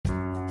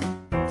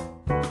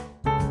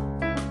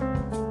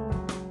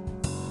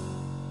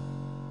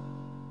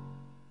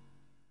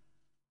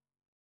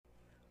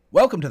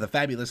Welcome to the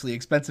Fabulously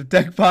Expensive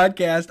Tech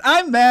Podcast.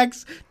 I'm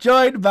Max,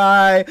 joined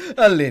by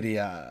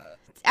Lydia.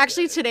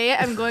 Actually, today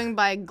I'm going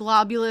by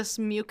globulous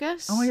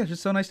mucus. Oh my gosh,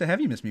 it's so nice to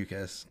have you, Miss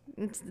Mucus.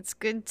 It's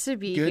good to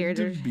be here.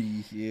 Good to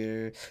be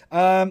here.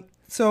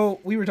 So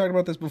we were talking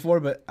about this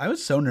before, but I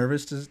was so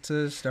nervous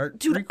to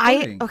start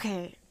recording.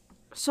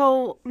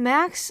 So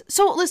Max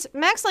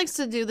likes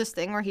to do this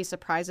thing where he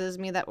surprises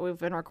me that we've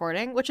been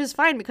recording, which is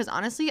fine because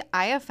honestly,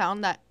 I have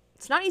found that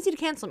it's not easy to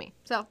cancel me.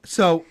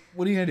 So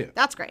what are you gonna do?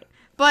 That's great.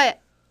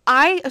 But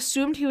I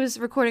assumed he was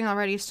recording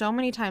already so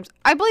many times.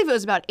 I believe it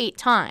was about 8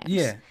 times.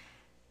 Yeah.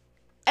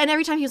 And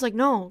every time he was like,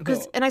 no.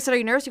 And I said, are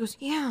you nervous? He goes,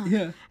 yeah.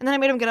 Yeah. And then I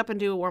made him get up and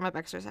do a warm-up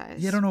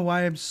exercise. Yeah, I don't know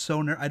why I'm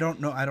so nervous. I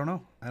don't know. I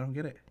don't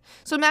get it.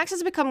 So Max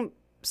has become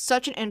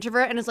such an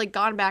introvert and has like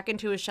gone back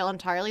into his shell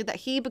entirely that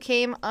he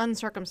became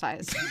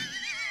uncircumcised.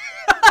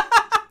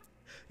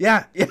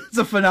 Yeah, it's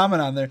a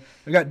phenomenon there.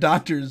 I got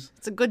doctors.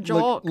 It's a good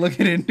joke.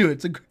 Looking into it.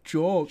 It's a good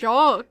joke.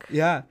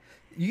 Yeah.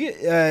 You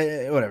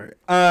get, whatever.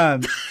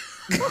 I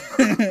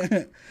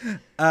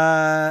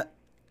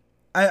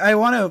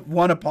want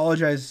to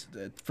apologize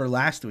for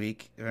last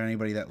week, or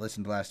anybody that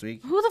listened to last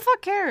week. Who the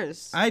fuck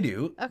cares? I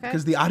do. Okay.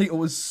 Because the audio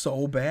was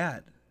so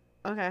bad.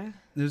 Okay.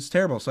 It was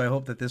terrible, so I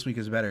hope that this week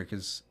is better,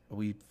 because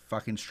we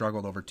fucking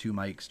struggled over 2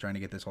 mics trying to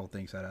get this whole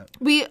thing set up.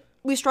 We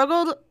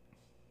struggled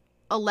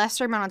a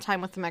lesser amount of time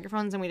with the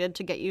microphones than we did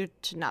to get you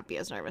to not be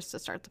as nervous to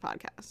start the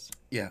podcast.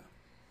 Yeah.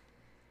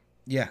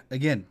 Yeah,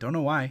 again, don't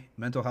know why.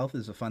 Mental health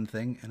is a fun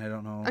thing, and I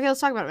don't know. Okay,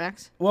 let's talk about it,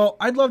 Max. Well,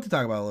 I'd love to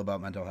talk about a little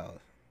about mental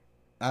health.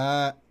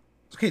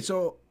 Okay,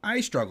 so I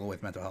struggle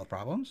with mental health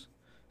problems.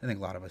 I think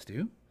a lot of us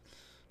do.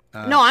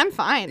 No, I'm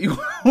fine.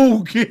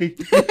 Okay,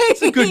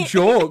 it's a good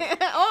joke.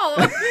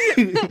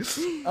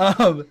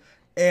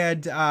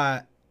 And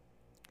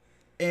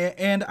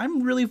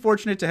I'm really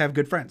fortunate to have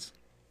good friends,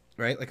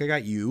 right? Like I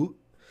got you,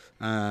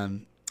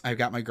 I've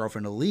got my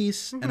girlfriend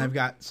Elise, and I've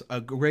got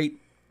a great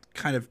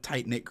kind of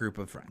tight knit group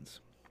of friends.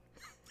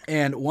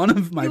 And one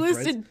of my friends,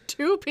 listed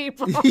 2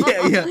 people.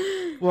 yeah.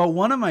 Well,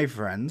 one of my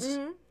friends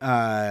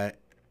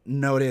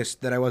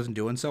noticed that I wasn't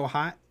doing so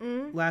hot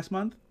last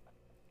month.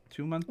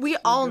 2 months. We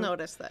all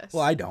noticed this.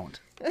 Well, I don't.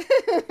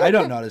 I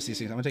don't notice these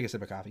things. I'm gonna take a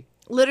sip of coffee.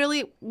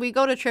 Literally, we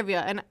go to trivia,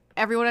 and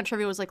everyone at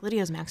trivia was like,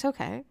 "Lydia, is Max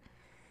okay?"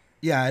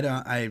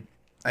 Yeah,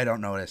 I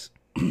don't notice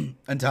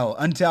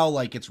until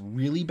like it's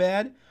really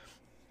bad,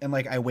 and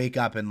like I wake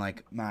up and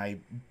like my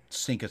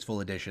sink is full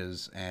of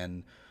dishes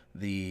and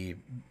the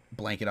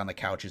blanket on the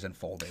couch isn't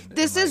folded.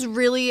 This is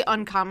really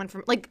uncommon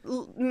for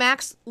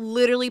Max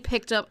literally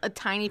picked up a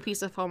tiny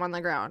piece of foam on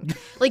the ground.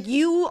 Like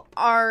you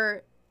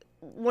are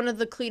one of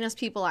the cleanest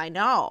people I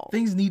know.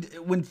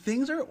 When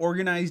things are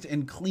organized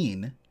and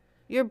clean,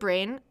 your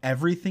brain,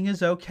 everything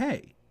is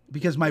okay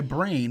because my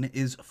brain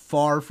is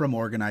far from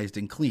organized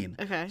and clean.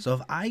 Okay. So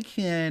if I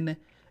can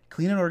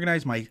clean and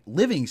organize my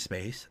living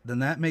space, then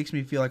that makes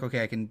me feel like,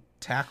 okay, I can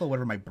tackle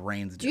whatever my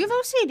brain's doing. Do you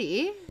have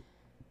OCD?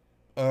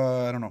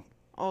 I don't know.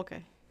 Oh,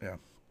 okay. Yeah.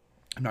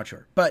 I'm not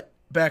sure. But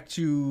back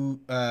to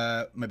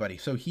my buddy.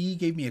 So he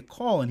gave me a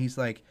call and he's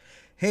like,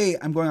 hey,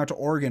 I'm going out to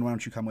Oregon. Why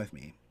don't you come with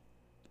me?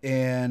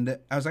 And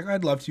I was like,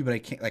 I'd love to, but I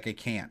can't.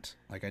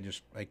 I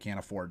can't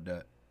afford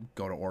to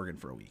go to Oregon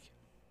for a week.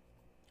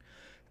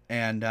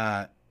 And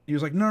he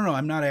was like, no,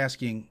 I'm not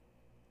asking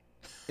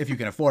if you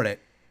can afford it.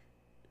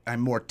 I'm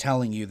more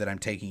telling you that I'm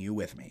taking you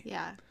with me.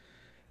 Yeah.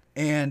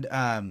 And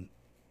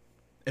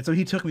so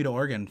he took me to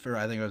Oregon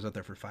I think I was out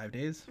there for 5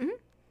 days. Mm-hmm.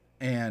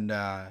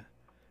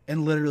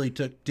 And literally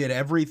did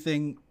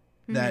everything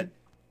that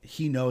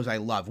he knows I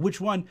love. Which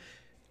one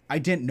I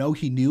didn't know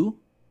he knew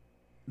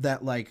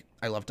that like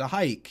I love to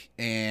hike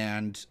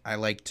and I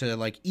like to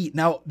like eat.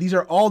 Now these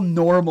are all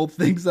normal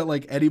things that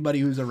like anybody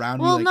who's around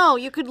me. Well, like, no,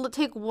 you could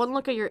take one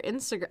look at your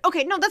Instagram.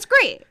 Okay, no, that's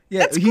great.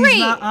 Yeah, that's he's great.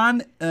 not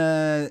on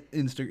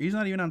Instagram. He's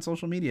not even on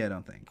social media, I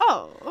don't think.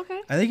 Oh,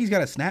 okay. I think he's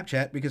got a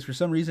Snapchat because for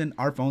some reason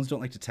our phones don't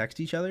like to text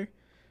each other.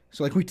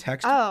 So like we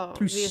text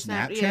through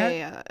Snapchat.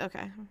 Yeah,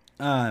 okay.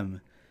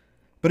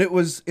 But it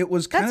was kind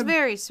That's of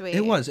very sweet.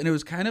 It was, and it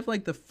was kind of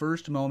like the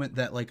first moment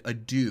that like a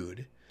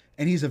dude,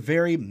 and he's a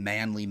very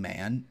manly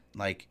man,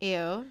 like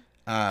ew.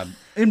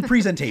 In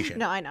presentation.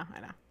 No, I know.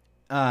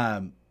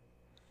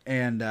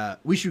 And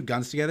we shoot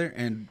guns together,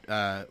 and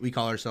we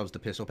call ourselves the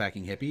pistol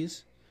packing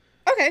hippies.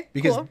 Okay,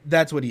 because cool.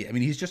 that's what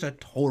he's just a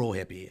total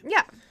hippie.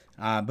 Yeah.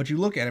 But you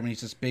look at him, and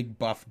he's this big,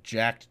 buff,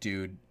 jacked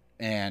dude,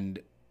 and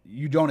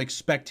you don't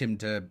expect him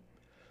to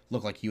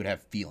look like he would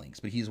have feelings,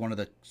 but he's one of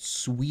the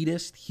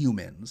sweetest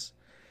humans.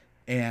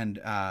 And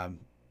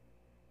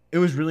it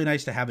was really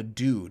nice to have a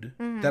dude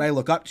that I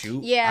look up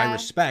to, I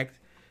respect,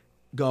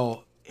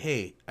 go,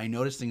 hey, I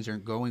notice things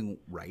aren't going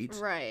right.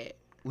 Right.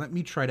 Let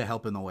me try to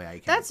help in the way I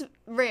can. That's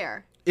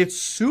rare. It's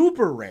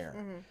super rare.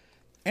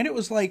 And it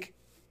was like,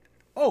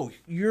 oh,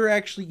 you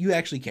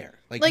actually care.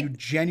 Like you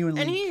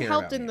genuinely care. And he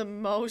helped in me. the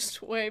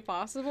most way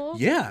possible.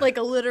 Yeah. Like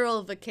a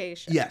literal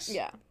vacation. Yes.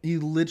 Yeah. He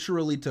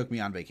literally took me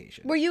on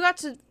vacation. Where you got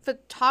to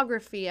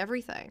photography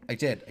everything. I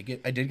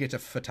did. I did get to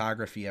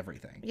photography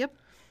everything. Yep.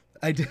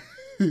 I did.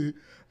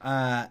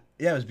 Yeah,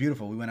 it was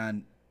beautiful. We went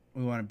on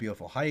We went on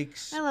beautiful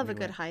hikes. I love a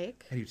good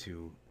hike. I do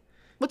too.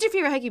 What's your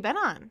favorite hike you've been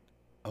on?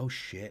 Oh,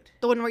 shit.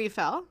 The one where you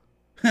fell?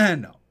 No.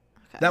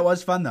 Okay. That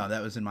was fun, though.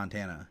 That was in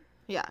Montana.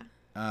 Yeah.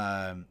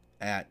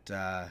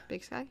 At...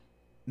 Big Sky?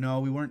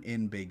 No, we weren't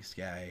in Big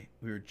Sky.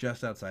 We were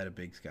just outside of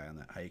Big Sky on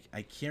that hike.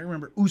 I can't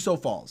remember. Uso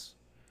Falls.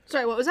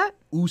 Sorry, what was that?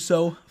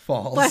 Uso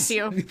Falls. Bless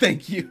you.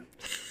 Thank you.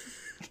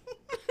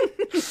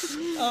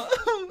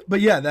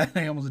 But yeah, that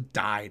I almost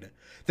died.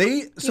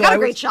 You got a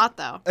great shot,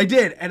 though. I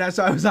did, and I was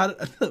on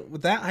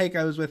with that hike.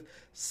 I was with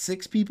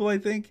 6 people, I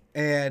think,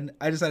 and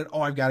I decided,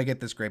 I've got to get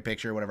this great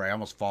picture, or whatever. I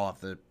almost fall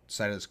off the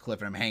side of this cliff,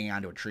 and I'm hanging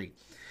onto a tree,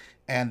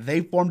 and they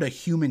formed a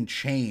human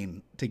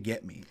chain to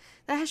get me.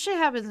 That shit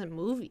happens in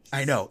movies.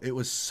 I know, it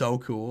was so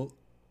cool.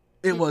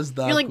 It was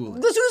the You're like,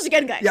 coolest. let's do this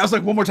again, guys. Yeah, I was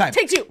like, one more time.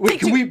 Take two.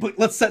 Wait,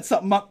 let's set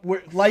something up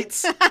where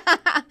lights.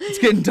 It's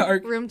getting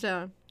dark. Room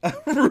tone.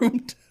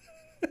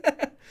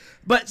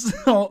 But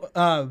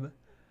so,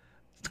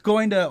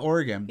 going to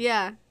Oregon.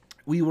 Yeah.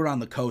 We were on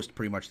the coast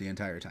pretty much the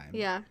entire time.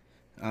 Yeah.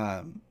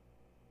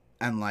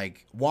 And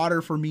like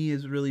water for me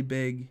is really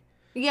big.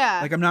 Yeah.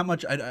 Like I'm not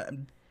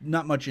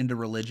much into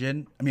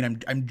religion. I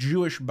mean, I'm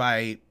Jewish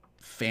by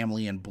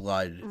family and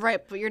blood.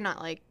 Right, but you're not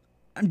like.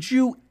 I'm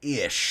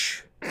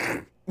Jewish.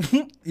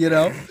 You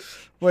know,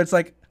 where it's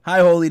like high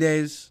holy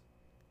days.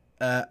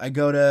 I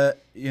go to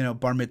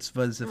bar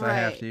mitzvahs if I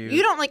have to.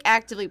 You don't like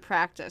actively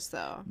practice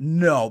though.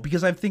 No,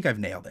 because I think I've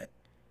nailed it.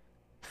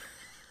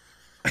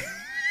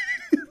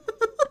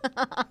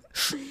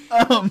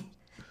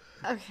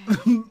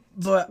 Okay.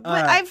 But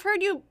I've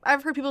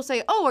heard people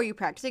say, "Oh, are you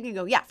practicing?" You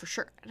go, "Yeah, for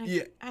sure."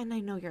 And I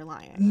know you're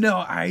lying. No,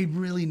 I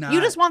really not.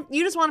 You just want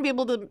to be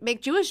able to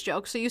make Jewish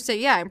jokes, so you say,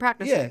 "Yeah, I'm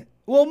practicing." Yeah.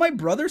 Well, my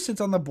brother sits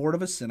on the board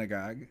of a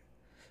synagogue.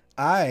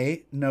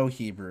 I know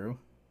Hebrew.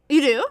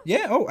 You do?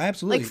 Yeah. Oh,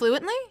 absolutely. Like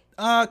fluently?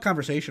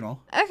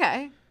 Conversational.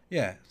 Okay.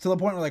 Yeah. To the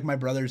point where like my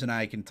brothers and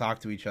I can talk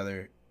to each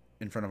other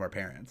in front of our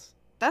parents.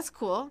 That's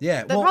cool.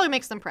 Yeah. That probably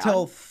makes them proud.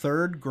 Till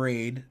 3rd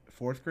grade,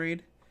 4th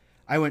grade,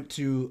 I went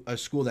to a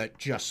school that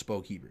just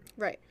spoke Hebrew.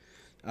 Right.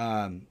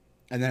 And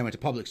then I went to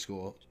public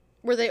school.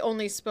 Where they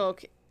only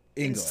spoke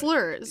English. in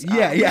slurs.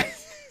 Yeah,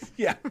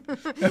 yeah.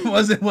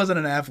 It wasn't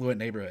an affluent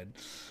neighborhood.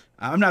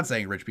 I'm not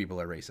saying rich people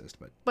are racist,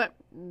 but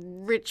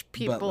rich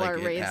people are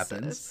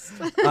racist.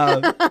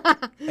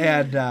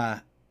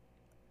 And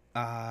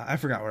I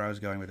forgot where I was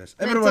going with this.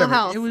 Mental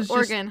health, it was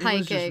Oregon, hiking. it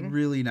was just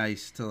really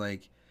nice to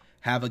like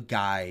have a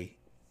guy.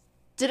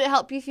 Did it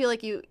help you feel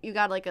like you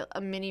got like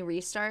a mini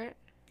restart?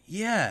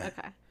 Yeah.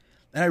 Okay.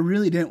 And I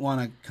really didn't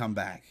want to come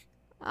back.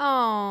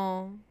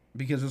 Oh.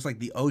 Because it's like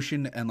the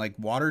ocean and like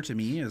water to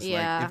me is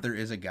like if there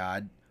is a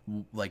God,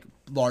 like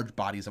large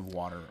bodies of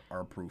water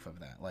are proof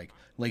of that. Like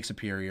Lake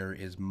Superior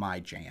is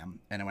my jam,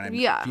 and when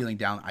I'm feeling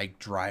down, I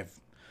drive.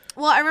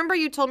 Well, I remember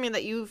you told me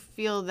that you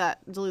feel that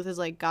Duluth is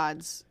like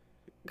God's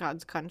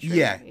country.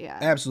 Yeah,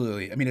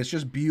 absolutely. I mean, it's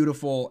just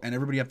beautiful, and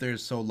everybody up there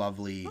is so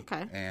lovely.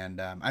 Okay.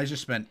 And I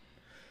just spent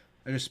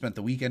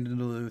the weekend in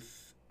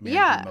Duluth. I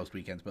mean, most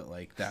weekends, but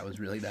like that was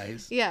really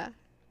nice. Yeah.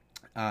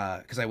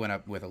 Because I went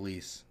up with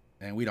Elise,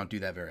 and we don't do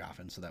that very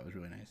often, so that was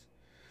really nice.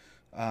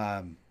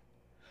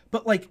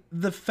 But like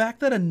the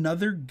fact that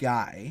another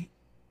guy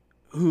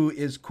who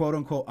is quote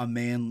unquote a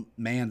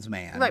man's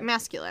man. Right,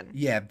 masculine.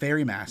 Yeah,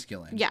 very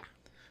masculine. Yeah.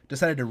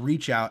 Decided to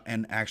reach out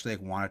and actually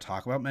like want to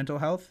talk about mental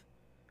health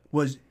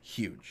was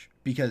huge,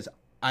 because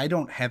I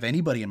don't have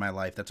anybody in my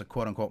life that's a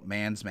quote unquote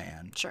man's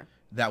man. Sure.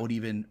 That would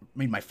even, I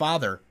mean, my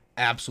father,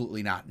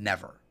 absolutely not,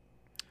 never.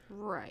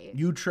 Right.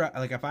 You try,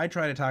 like if I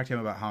try to talk to him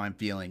about how I'm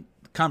feeling,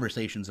 the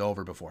conversation's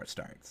over before it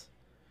starts.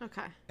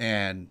 Okay.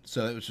 And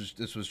so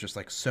this was just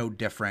like so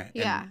different.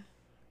 Yeah. And,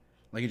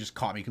 like it just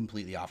caught me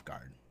completely off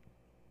guard.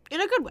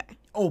 In a good way.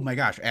 Oh my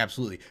gosh,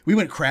 absolutely. We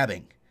went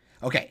crabbing.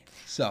 Okay,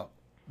 so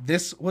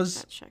this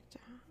was. That checked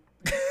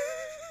out.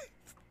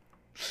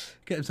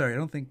 Okay, I'm sorry. I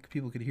don't think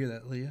people could hear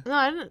that, Leah. No,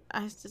 I didn't.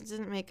 I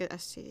didn't make a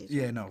STD.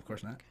 Yeah, no, of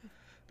course not. Okay.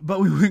 But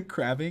we went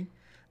crabbing,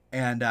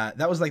 and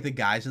that was like the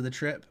guys of the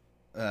trip.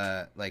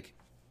 Like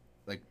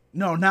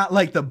no, not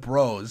like the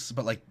bros,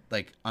 but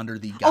like under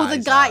the guys. Oh, the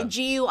guy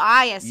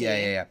GUIS.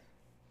 Yeah.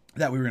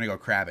 That we were gonna go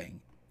crabbing,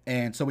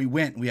 and so we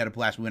went. We had a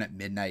blast. We went at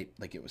midnight.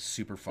 Like it was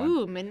super fun.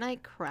 Ooh,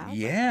 midnight crab.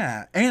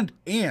 Yeah, and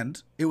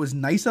it was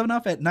nice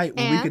enough at night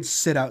where we could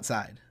sit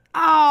outside.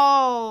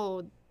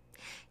 Oh.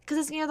 Because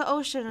it's near the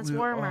ocean. It's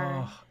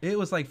warmer. Oh, it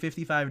was like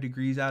 55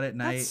 degrees out at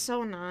night. That's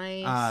so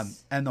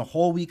nice. And the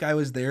whole week I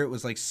was there, it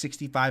was like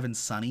 65 and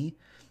sunny.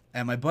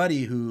 And my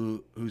buddy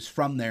who's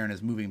from there and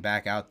is moving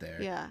back out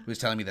there was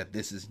telling me that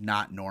this is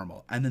not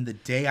normal. And then the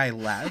day I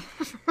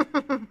left,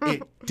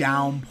 it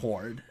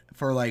downpoured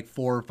for like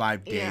 4 or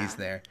 5 days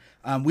there.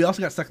 We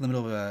also got stuck in the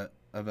middle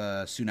of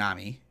a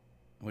tsunami,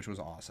 which was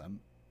awesome.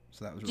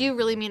 So that was. Do you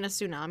really mean a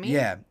tsunami?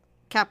 Yeah.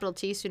 Capital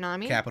T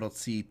tsunami. Capital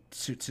T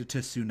to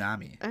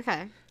tsunami.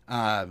 Okay.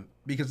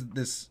 Because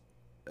this,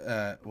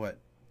 what?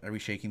 Are we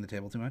shaking the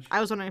table too much? I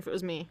was wondering if it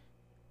was me.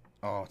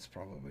 Oh, it's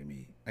probably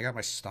me. I got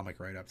my stomach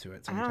right up to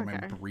it, so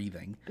I'm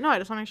breathing. No, I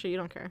just want to make sure you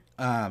don't care.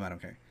 I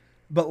don't care.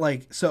 But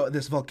like, so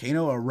this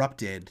volcano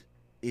erupted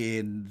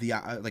in the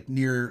like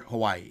near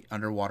Hawaii,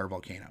 underwater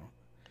volcano,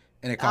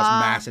 and it caused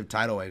massive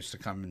tidal waves to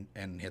come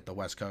and hit the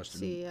west coast.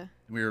 See, I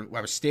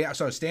was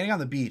standing on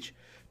the beach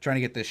trying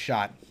to get this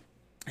shot,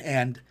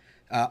 and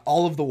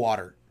all of the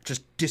water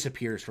just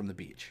disappears from the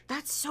beach.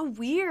 That's so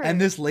weird.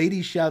 And this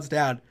lady shouts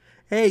down,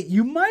 "Hey,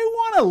 you might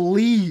want to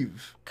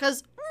leave.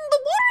 Because the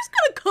water's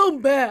going to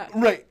come back."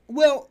 Right.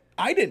 Well,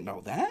 I didn't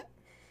know that.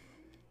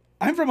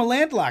 I'm from a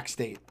landlocked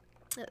state.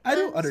 I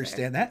don't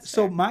understand that.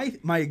 So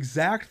my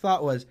exact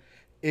thought was,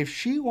 if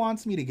she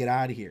wants me to get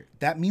out of here,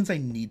 that means I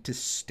need to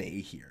stay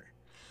here.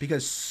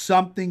 Because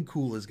something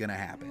cool is going to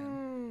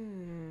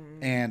happen.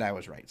 And I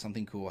was right.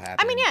 Something cool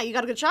happened. I mean, yeah, you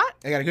got a good shot?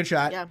 I got a good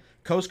shot. Yeah.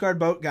 Coast Guard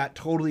boat got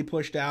totally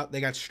pushed out.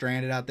 They got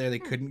stranded out there. They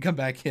couldn't come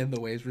back in.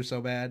 The waves were so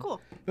bad. Cool.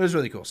 It was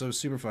really cool. So it was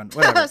super fun.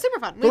 Whatever. Super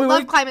fun. We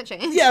love climate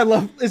change. Yeah, I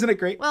love. Isn't it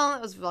great? Well,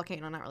 it was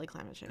volcano, not really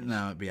climate change.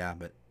 No, yeah,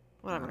 but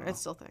whatever. It's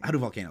still a thing. How do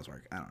volcanoes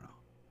work? I don't know.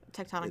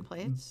 Tectonic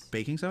plates.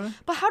 Baking soda?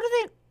 But how do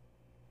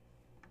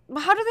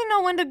they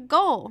know when to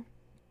go?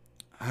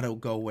 How to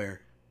go where?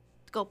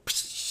 Go.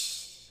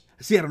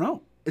 See, I don't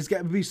know. It's got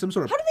to be some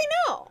sort of. How do they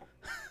know?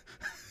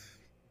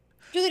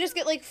 Do they just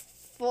get like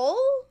full?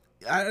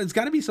 It's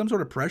got to be some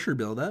sort of pressure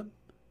buildup.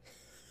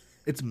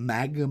 It's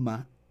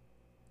magma.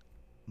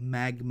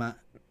 Magma.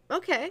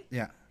 Okay.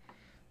 Yeah.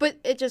 But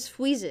it just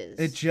wheezes.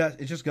 It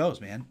just goes,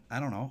 man.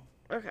 I don't know.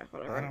 Okay,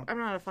 whatever. I'm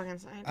not a fucking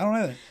scientist. I don't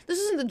know. This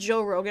isn't the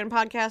Joe Rogan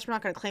podcast. We're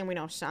not going to claim we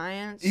know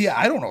science. Yeah,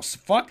 I don't know.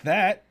 Fuck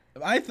that.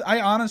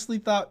 I honestly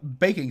thought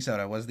baking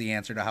soda was the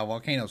answer to how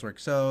volcanoes work.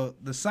 So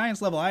the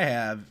science level I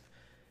have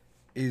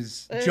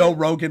is Joe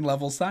Rogan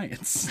level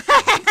science.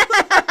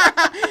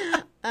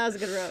 That was a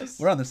good roast.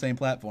 We're on the same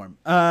platform.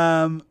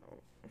 I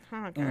don't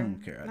care. I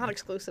don't care. Not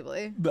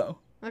exclusively. No.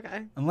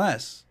 Okay.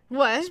 Unless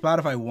what?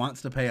 Spotify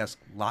wants to pay us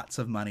lots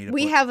of money to.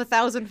 We have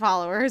 1,000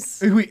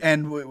 followers.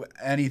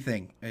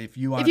 Anything if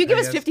you want. If you give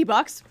us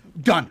 $50,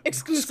 done.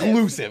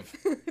 Exclusive.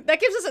 That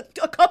gives us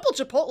a couple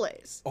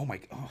Chipotles. Oh my!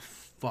 Oh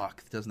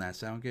fuck! Doesn't that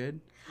sound good?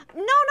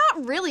 No,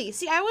 not really.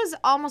 See, I was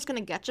almost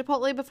gonna get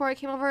Chipotle before I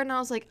came over, and I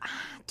was like,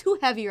 too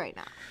heavy right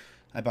now.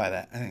 I buy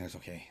that. I think that's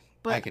okay.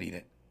 But I could eat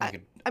it.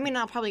 I mean,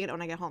 I'll probably get it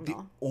when I get home,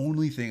 though. The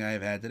only thing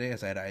I've had today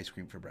is I had ice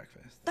cream for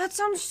breakfast. That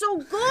sounds so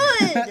good.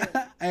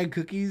 I had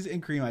cookies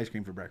and cream ice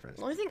cream for breakfast.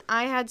 The only thing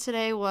I had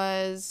today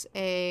was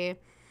a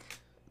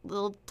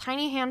little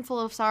tiny handful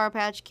of Sour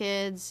Patch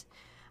Kids,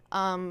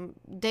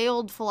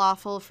 day-old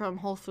falafel from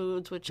Whole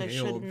Foods, which I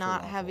should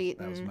not have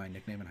eaten. That was my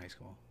nickname in high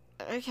school.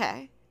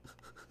 Okay.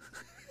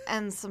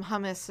 And some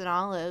hummus and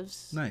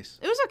olives. Nice.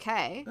 It was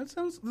okay. That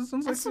sounds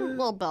like some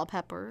little bell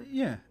pepper.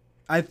 Yeah.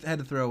 I had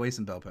to throw away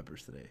some bell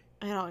peppers today.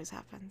 It always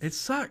happens. It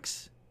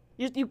sucks.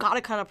 You gotta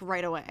cut up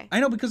right away.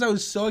 I know, because I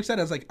was so excited.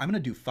 I was like, I'm gonna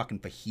do fucking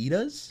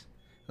fajitas.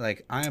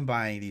 Like, I am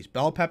buying these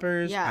bell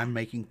peppers. Yeah. I'm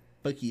making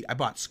fajita. I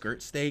bought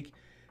skirt steak.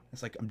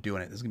 It's like, I'm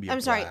doing it. This is gonna be a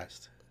blast. Sorry.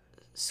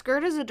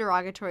 Skirt is a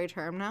derogatory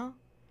term now.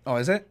 Oh,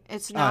 is it?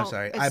 It's no. Oh,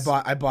 sorry. I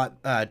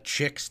bought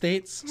chick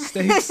steaks.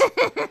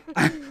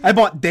 I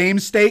bought dame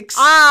steaks.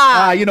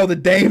 You know the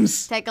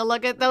dames. Take a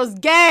look at those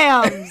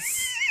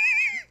gams.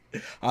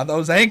 On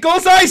those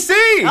ankles, I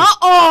see.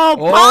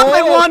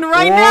 Popping one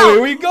right now.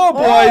 Here we go,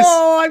 boys.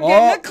 Oh, I'm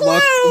getting a clue.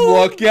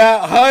 Look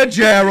at her,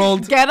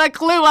 Gerald. Get a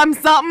clue. I'm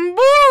something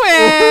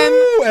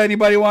brewing.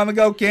 Anybody want to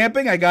go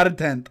camping? I got a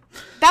tent.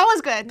 That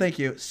was good. Thank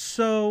you.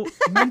 So,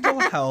 mental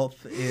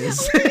health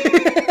is.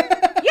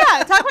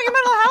 Yeah, talk about your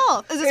mental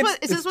health.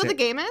 Is this what the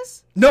game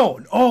is?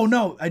 No. Oh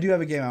no, I do have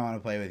a game I want to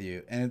play with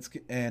you,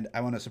 and I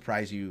want to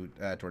surprise you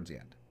towards the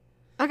end.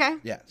 Okay.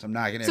 Yeah, so I'm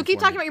not gonna. So keep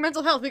talking about your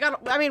mental health. We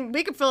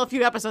could fill a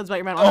few episodes about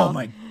your mental health. Oh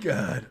my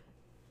god.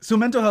 So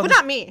mental health. But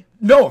not me.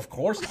 No, of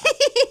course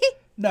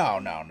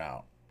not.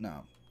 No.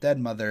 Dead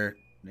mother.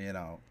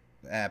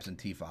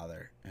 Absentee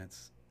father.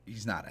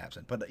 He's not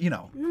absent, but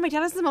My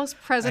dad is the most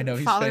present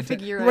father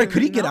figure. Right?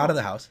 Could he get out of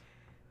the house?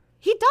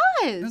 He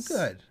does. Oh,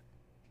 good.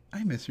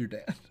 I miss your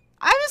dad.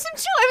 I miss him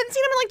too. I haven't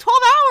seen him in like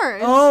 12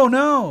 hours. Oh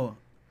no.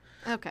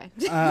 Okay.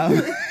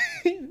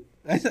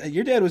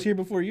 Your dad was here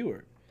before you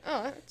were.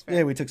 Oh, that's fair.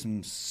 Yeah, we took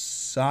some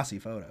saucy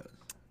photos.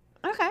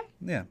 Okay.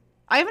 Yeah.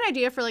 I have an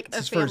idea for like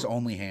this is for his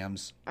only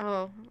hams.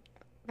 Oh,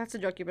 that's a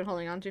joke you've been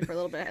holding on to for a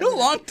little bit. A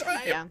long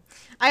time. Yeah.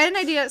 I had an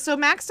idea. So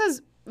Max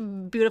does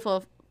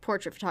beautiful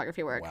portrait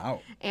photography work.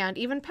 Wow. And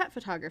even pet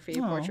photography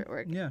portrait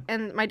work. Yeah.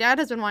 And my dad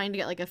has been wanting to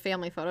get like a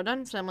family photo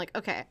done. So I'm like,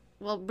 okay,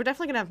 well, we're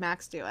definitely going to have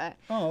Max do it.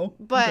 Oh.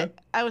 But okay.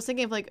 I was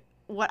thinking of like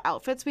what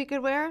outfits we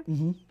could wear.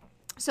 Mm-hmm.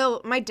 So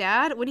my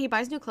dad, when he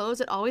buys new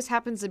clothes, it always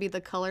happens to be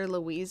the color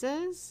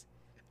Louise's.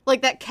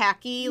 Like that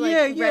khaki,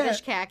 reddish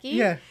khaki.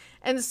 Yeah.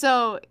 And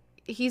so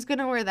he's going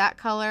to wear that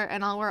color,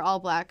 and I'll wear all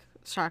black,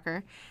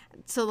 shocker,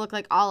 to look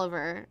like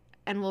Oliver.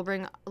 And we'll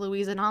bring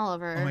Louise and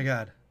Oliver. Oh, my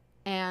God.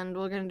 And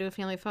we're going to do a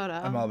family photo.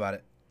 I'm all about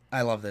it.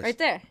 I love this. Right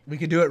there. We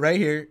could do it right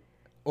here.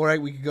 Or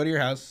we could go to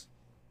your house.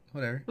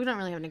 Whatever. We don't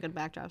really have any good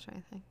backdrops or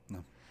anything. No.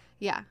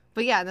 Yeah.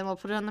 But yeah, then we'll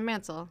put it on the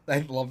mantle.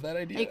 I love that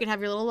idea. And you can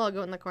have your little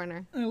logo in the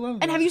corner. I love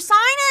that. And have you sign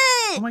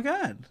it! Oh, my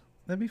God.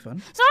 That'd be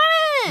fun. Sign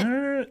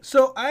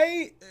So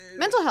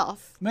Mental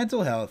health.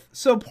 Mental health.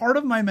 So part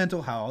of my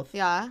mental health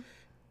Yeah.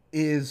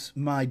 is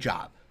my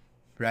job,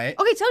 right?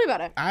 Okay, tell me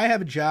about it. I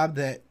have a job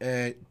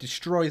that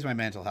destroys my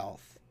mental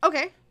health.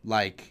 Okay.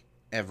 Like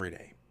every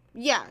day.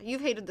 Yeah,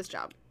 you've hated this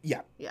job.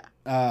 Yeah. Yeah.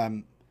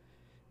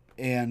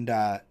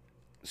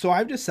 So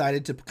I've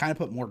decided to kind of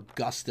put more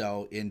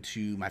gusto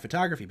into my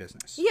photography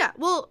business. Yeah.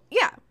 Well,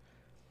 yeah.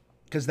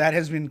 Because that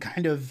has been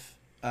kind of,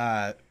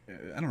 I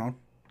don't know,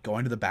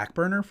 going to the back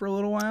burner for a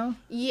little while.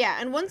 Yeah,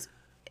 and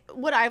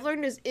what I've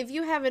learned is if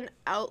you have an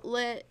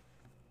outlet,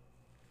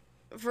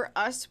 for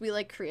us, we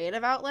like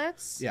creative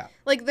outlets. Yeah.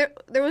 Like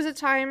there was a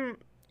time,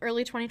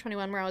 early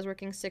 2021, where I was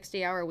working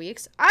 60-hour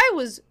weeks. I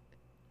was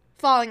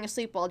falling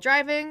asleep while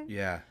driving.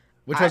 Yeah.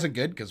 Which wasn't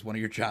good because one of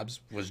your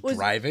jobs was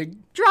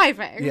driving.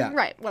 Driving. Yeah.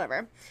 Right,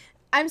 whatever.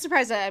 I'm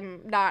surprised that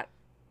I'm not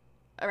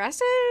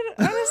arrested,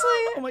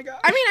 honestly. Oh my god.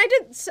 I mean,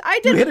 I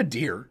did. You hit a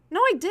deer. No,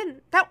 I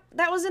didn't.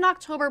 That was in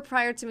October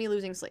prior to me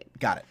losing sleep.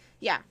 Got it.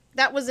 Yeah,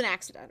 that was an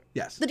accident.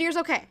 Yes. The deer's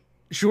okay.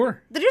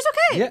 Sure. The deer's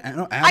okay. Yeah.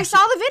 No, I saw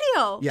the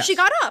video. Yes. She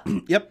got up.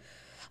 Yep.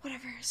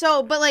 Whatever.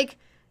 So, but like,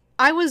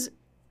 I was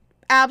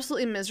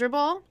absolutely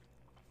miserable.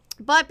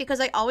 But because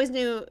I always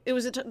knew it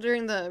was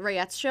during the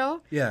Rayettes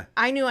show. Yeah.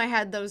 I knew I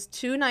had those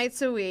 2 nights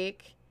a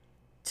week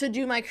to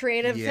do my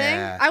creative thing.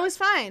 I was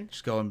fine.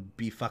 Just go and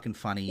be fucking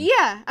funny.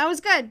 Yeah, I was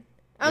good.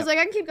 I was like,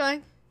 I can keep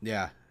going.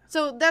 Yeah.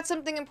 So that's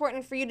something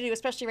important for you to do,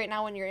 especially right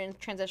now when you're in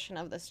transition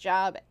of this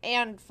job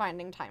and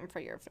finding time for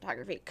your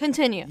photography.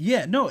 Continue.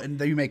 Yeah, no,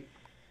 and you make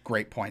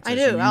great points. I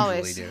as do, you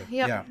always. Usually do.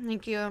 Yep. Yeah.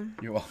 Thank you.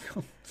 You're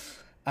welcome.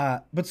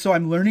 But so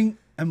I'm learning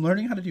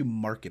how to do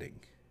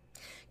marketing.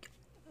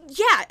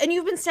 Yeah, and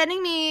you've been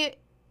sending me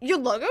your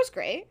logo's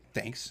great.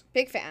 Thanks.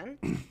 Big fan.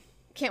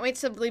 Can't wait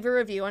to leave a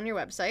review on your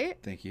website.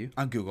 Thank you.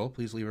 On Google,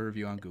 please leave a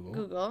review on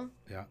Google.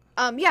 Yeah.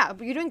 Yeah,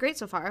 but you're doing great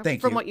so far.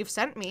 From what you've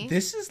sent me.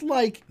 This is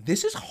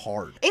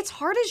hard. It's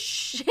hard as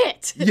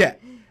shit. Yeah.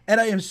 And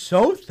I am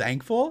so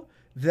thankful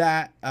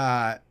that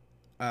my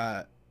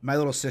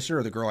little sister,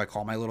 or the girl I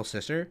call my little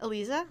sister,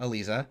 Eliza.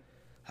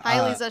 Hi,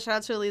 Eliza. Shout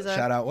out to Eliza.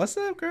 Shout out. What's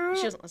up, girl?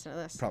 She doesn't listen to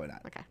this. Probably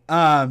not. Okay.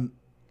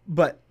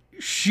 But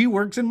she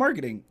works in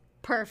marketing.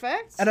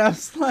 Perfect. And I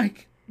was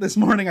like, this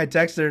morning I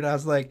texted her and I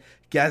was like,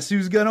 guess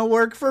who's going to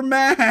work for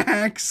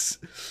Max?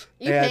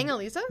 You paying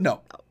Eliza?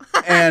 No. Oh.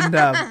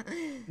 And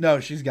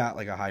no, she's got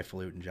like a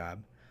highfalutin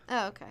job.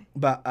 Oh, okay.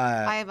 But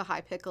I have a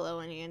high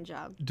piccolo Indian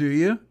job. Do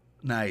you?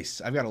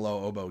 Nice. I've got a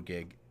low oboe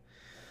gig.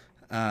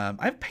 I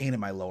have pain in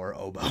my lower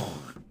oboe.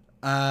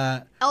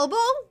 Elbow?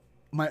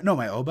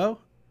 My oboe.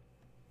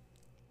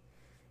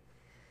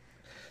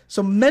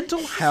 So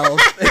mental health.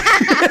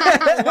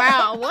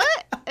 Wow,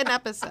 what an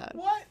episode.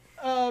 What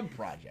a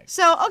project.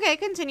 So, okay,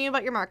 continue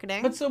about your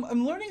marketing. But so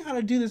I'm learning how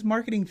to do this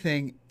marketing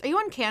thing. Are you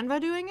on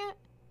Canva doing it?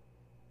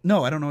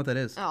 No, I don't know what that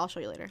is. Oh, I'll show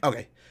you later.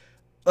 Okay.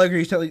 Like, are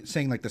you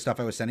saying like the stuff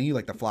I was sending you,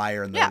 like the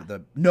flyer and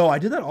the... No, I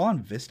did that all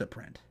on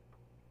Vistaprint.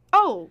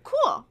 Oh,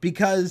 cool.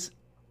 Because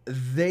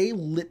they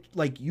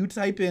you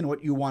type in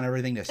what you want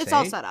everything to say. It's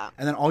all set up.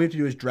 And then all you have to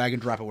do is drag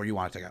and drop it where you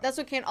want it to go. That's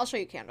what I'll show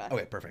you Canva.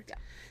 Okay, perfect.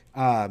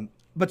 Yeah.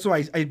 But so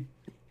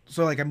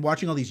so like I'm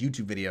watching all these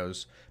YouTube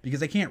videos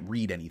because I can't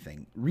read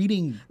anything.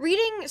 Reading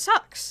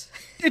sucks.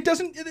 It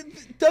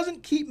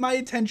doesn't keep my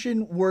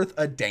attention worth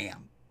a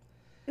damn.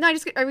 No,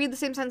 I read the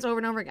same sentence over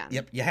and over again.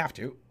 Yep, you have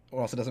to,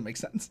 or else it doesn't make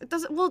sense. It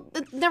doesn't. Well,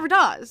 it never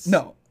does.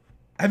 No.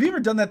 Have you ever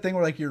done that thing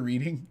where like you're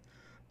reading,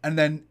 and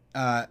then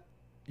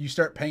you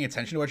start paying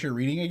attention to what you're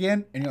reading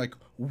again, and you're like,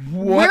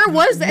 what? Where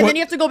was that? And then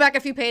you have to go back a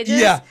few pages.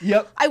 Yeah.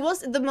 Yep.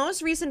 The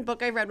most recent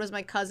book I read was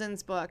my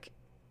cousin's book.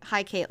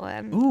 Hi,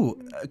 Caitlin. Ooh,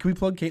 can we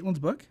plug Caitlin's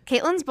book?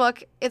 Caitlin's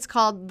book. It's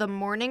called The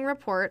Morning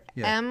Report.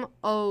 Yeah.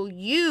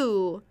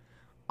 MOURNING.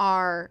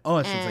 Oh,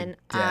 so it's like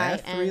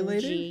death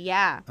related?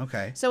 Yeah.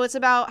 Okay. So it's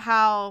about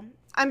how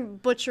I'm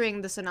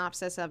butchering the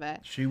synopsis of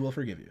it. She will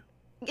forgive you.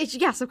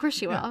 Yes, of course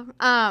she will.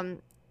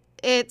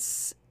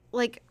 It's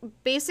like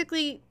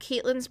basically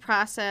Caitlin's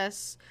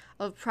process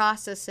of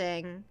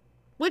processing,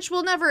 which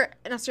will never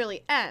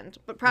necessarily end,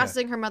 but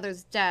processing her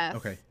mother's death.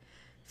 Okay.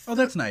 Oh,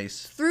 that's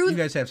nice. You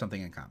guys have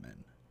something in common.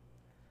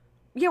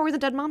 Yeah, we're the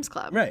Dead Moms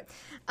Club. Right.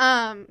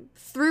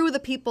 Through the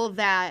people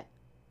that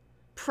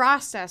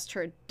processed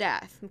her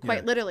death.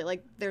 Quite literally.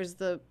 Like, there's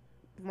the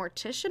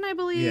mortician, I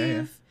believe.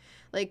 Yeah.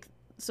 Like,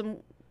 some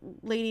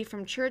lady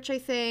from church, I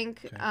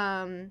think. Okay.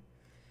 I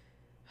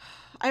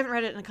haven't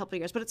read it in a couple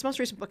of years, but it's the most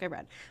recent book I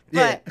read.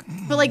 But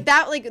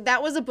that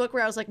was a book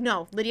where I was like,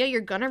 no, Lydia,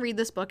 you're gonna read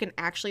this book and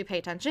actually pay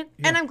attention.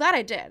 Yeah. And I'm glad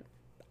I did.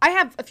 I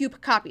have a few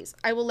copies.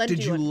 I will lend you.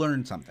 Did you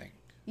learn something?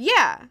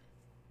 Yeah.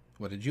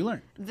 What did you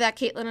learn? That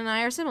Caitlin and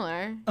I are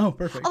similar. Oh,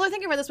 perfect. Although I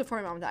think I read this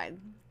before my mom died.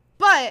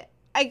 But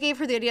I gave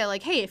her the idea,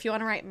 like, hey, if you want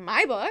to write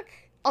my book,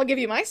 I'll give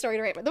you my story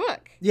to write the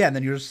book. Yeah, and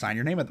then you just sign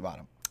your name at the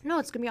bottom. No,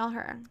 it's going to be all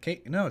her.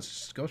 Okay, no, it's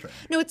just ghostwriting.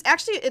 No,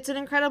 it's an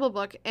incredible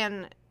book,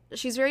 and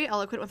she's very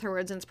eloquent with her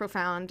words, and it's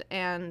profound.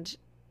 And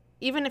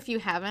even if you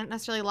haven't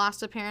necessarily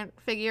lost a parent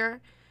figure,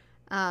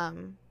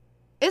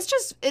 it's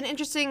just an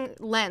interesting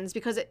lens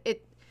because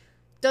it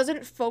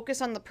doesn't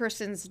focus on the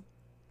person's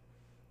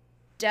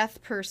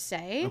death per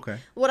se. Okay.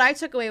 What I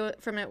took away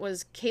from it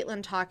was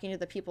Caitlin talking to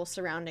the people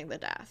surrounding the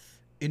death.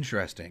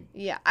 Interesting.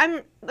 Yeah.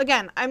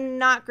 I'm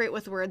not great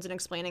with words and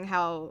explaining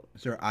how...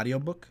 Is there an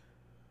audiobook?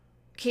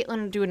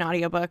 Caitlin, do an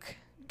audiobook.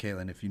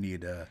 Caitlin, if you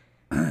need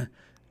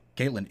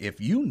Caitlin, if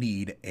you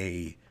need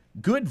a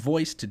good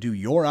voice to do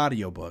your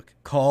audiobook,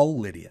 call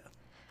Lydia.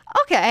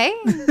 Okay.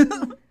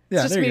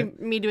 Yeah, It's just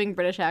me doing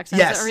British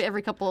accents Yes.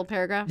 every couple of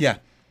paragraphs. Yeah.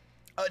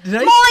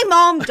 My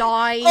mom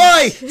died.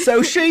 Oi!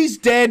 So she's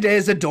dead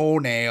as a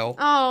doornail.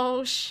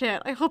 Oh,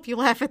 shit. I hope you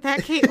laugh at that,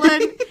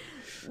 Caitlin.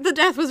 The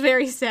death was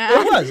very sad.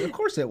 It was. Of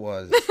course it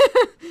was.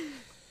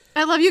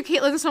 I love you,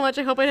 Caitlin, so much.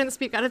 I hope I didn't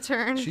speak out of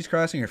turn. She's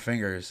crossing her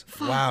fingers.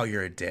 Fuck. Wow,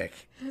 you're a dick.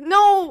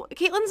 No,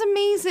 Caitlin's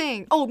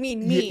amazing. Oh, me.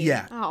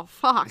 Yeah. Oh,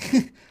 fuck.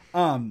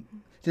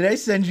 Did I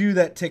send you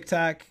that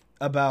TikTok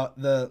about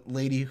the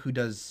lady who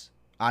does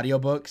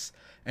audiobooks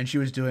and she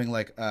was doing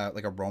like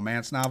a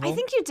romance novel? I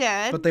think you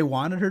did. But they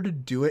wanted her to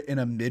do it in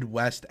a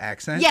Midwest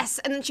accent. Yes,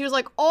 and then she was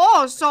like,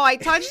 oh, so I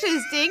touched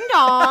his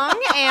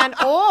ding-dong, and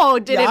oh,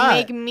 did it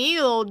make me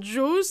a little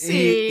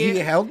juicy? He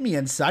held me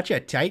in such a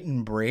tight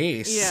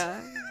embrace.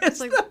 Yeah. It's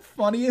like the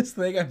funniest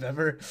thing I've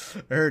ever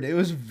heard. It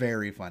was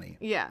very funny.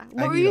 Yeah. I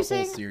What were need you a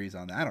saying? whole series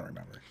on that. I don't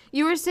remember.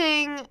 You were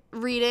saying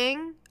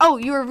reading. Oh,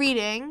 you were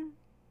reading.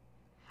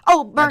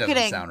 Oh, marketing. That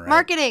doesn't sound right.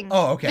 Marketing.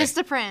 Oh, okay.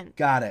 Vistaprint.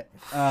 Got it.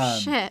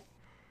 Shit.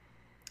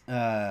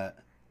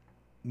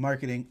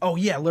 Marketing. Oh,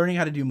 yeah, learning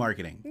how to do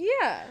marketing.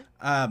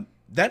 Yeah.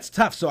 That's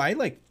tough. So I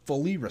like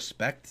fully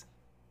respect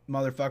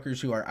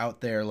motherfuckers who are out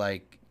there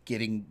like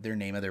getting their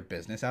name of their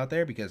business out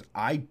there because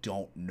I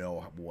don't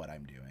know what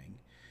I'm doing.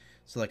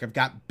 So like I've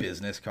got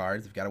business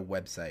cards, I've got a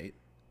website,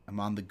 I'm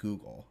on the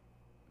Google.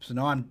 So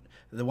now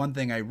the one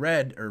thing I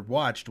read or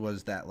watched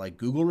was that like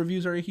Google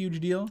reviews are a huge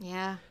deal.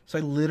 Yeah. So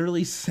I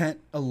literally sent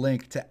a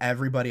link to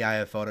everybody I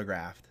have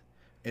photographed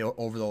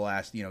over the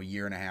last,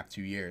 year and a half,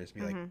 2 years.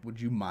 Be like,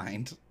 would you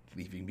mind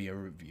leaving me a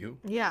review?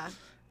 Yeah.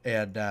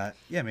 And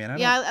yeah, man.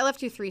 I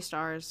left you 3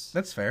 stars.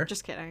 That's fair.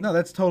 Just kidding. No,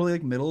 that's totally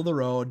like middle of the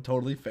road.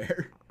 Totally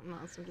fair. No,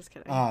 I'm just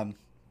kidding.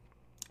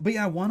 But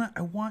yeah, I want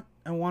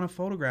to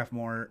photograph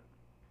more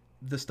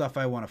the stuff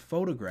I want to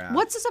photograph.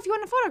 What's the stuff you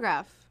want to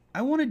photograph?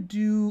 I want to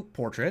do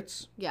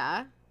portraits.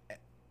 Yeah.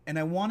 And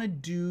I want to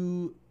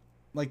do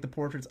like the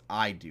portraits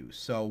I do.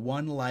 So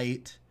one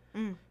light,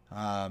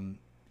 kind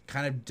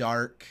of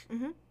dark,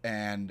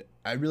 and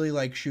I really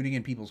like shooting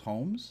in people's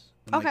homes.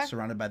 And, like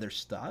surrounded by their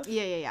stuff.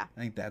 Yeah. I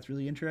think that's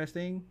really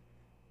interesting.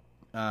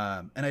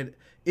 And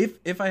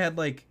if I had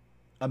like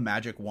a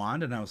magic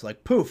wand and I was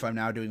like, poof, I'm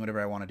now doing whatever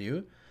I want to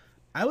do,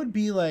 I would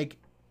be like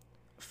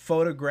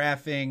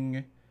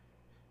photographing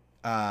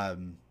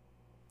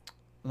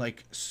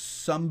like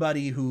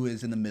somebody who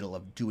is in the middle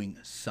of doing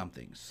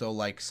something. So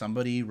like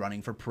somebody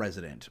running for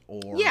president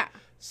or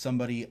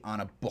somebody on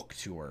a book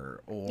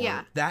tour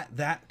or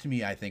that to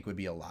me I think would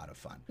be a lot of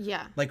fun.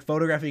 Yeah. Like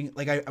photographing,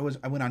 like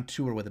I went on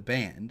tour with a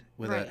band,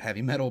 with a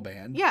heavy metal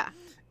band. Yeah.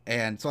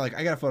 And so like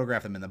I got to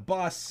photograph them in the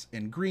bus,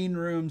 in green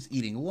rooms,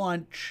 eating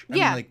lunch. I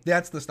mean, like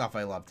that's the stuff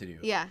I love to do.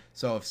 Yeah.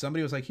 So if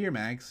somebody was like, "Here,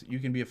 Max, you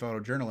can be a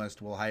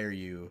photojournalist. We'll hire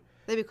you."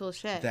 That'd be cool as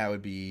shit. That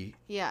would be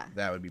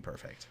that would be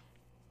perfect.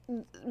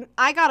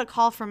 I got a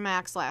call from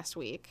Max last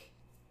week.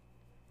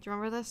 Do you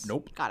remember this?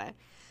 Nope. Got it.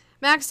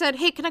 Max said,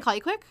 "Hey, can I call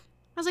you quick?"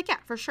 I was like, "Yeah,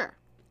 for sure."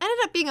 Ended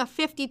up being a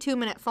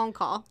 52-minute phone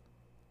call.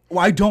 Well,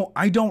 I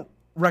don't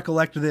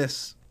recollect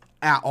this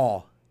at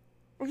all.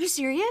 Are you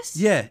serious?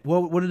 Yeah.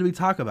 Well, what did we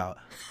talk about?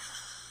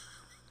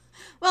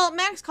 Well,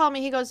 Max called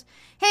me. He goes,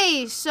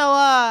 "Hey, so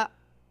I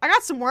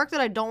got some work that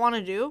I don't want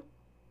to do.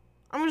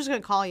 I'm just gonna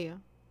call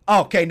you."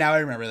 Okay, now I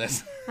remember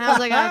this. And I was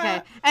like,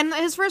 "Okay." And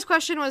his first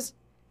question was,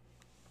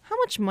 "How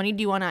much money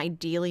do you want to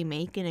ideally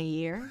make in a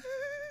year?"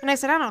 And I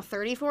said, "I don't know,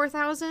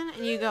 34,000."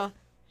 And you go,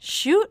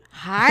 "Shoot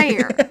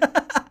higher."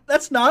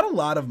 That's not a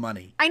lot of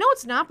money. I know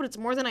it's not, but it's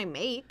more than I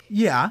make.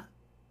 Yeah.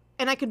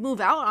 And I could move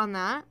out on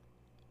that.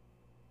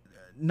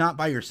 Not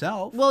by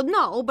yourself. Well,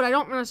 no, but I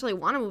don't necessarily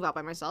want to move out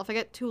by myself. I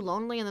get too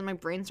lonely, and then my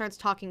brain starts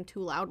talking too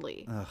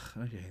loudly. Ugh,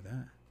 I hate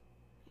that.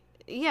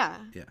 Yeah.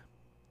 Yeah.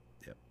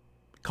 Yep.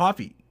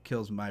 Coffee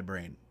kills my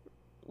brain.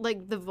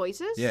 Like the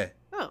voices? Yeah.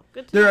 Oh,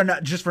 good to There know. are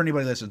not, just for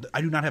anybody listening, I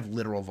do not have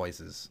literal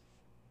voices.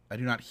 I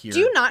do not hear. Do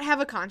you not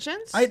have a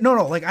conscience?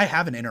 No, like I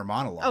have an inner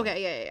monologue.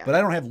 Okay, yeah. But I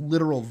don't have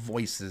literal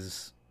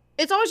voices.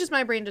 It's always just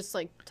my brain just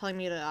like telling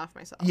me to off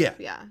myself. Yeah.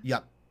 Yeah.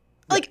 Yep.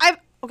 Like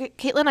okay,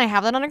 Caitlin, I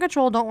have that under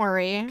control. Don't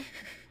worry.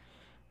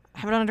 I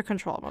have it under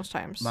control most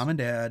times. Mom and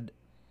Dad,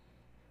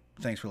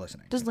 thanks for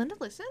listening. Does Linda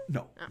listen?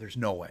 No, there's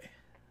no way.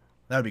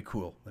 That would be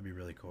cool. That'd be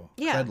really cool.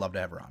 Yeah. I'd love to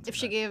have her on. If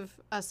she gave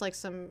us like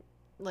some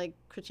like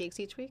critiques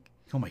each week.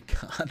 Oh my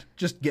God.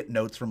 Just get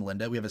notes from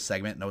Linda. We have a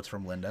segment, Notes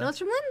from Linda. Notes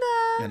from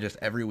Linda. And just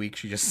every week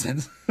she just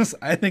sends us.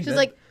 I think she's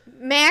like,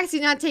 "Max,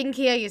 you're not taking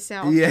care of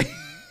yourself." Yeah.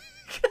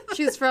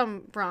 She's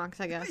from Bronx,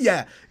 I guess.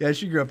 Yeah.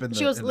 She grew up in the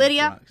She goes, in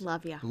 "Lydia, Bronx.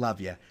 love ya.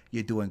 Love ya.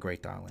 You're doing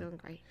great, darling." Doing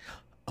great.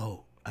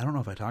 Oh, I don't know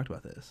if I talked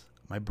about this.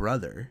 My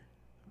brother,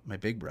 my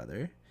big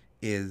brother,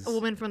 is a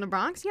woman from the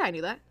Bronx? Yeah, I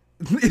knew that.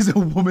 is a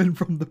woman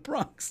from the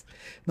Bronx.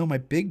 No, my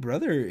big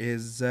brother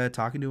is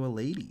talking to a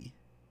lady.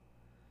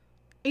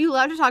 Are you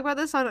allowed to talk about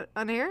this on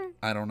air?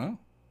 I don't know.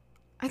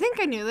 I think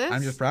I knew this.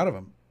 I'm just proud of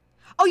him.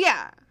 Oh,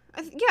 yeah.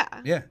 Yeah.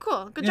 Yeah.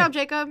 Cool. Good Yeah. job,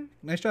 Jacob.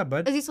 Nice job,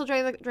 bud. Is he still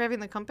driving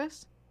the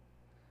Compass?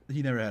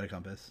 He never had a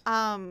Compass.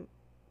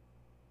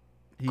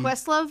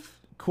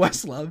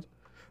 Questlove,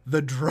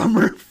 the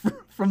drummer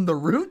from the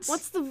Roots.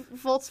 what's the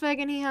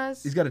Volkswagen he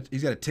has? He's got a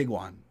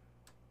Tiguan.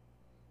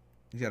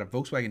 He's got a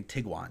Volkswagen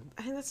Tiguan.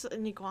 I think that's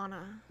an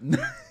iguana.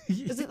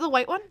 Is it the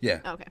white one? Yeah.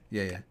 Oh, okay.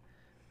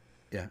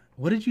 Yeah.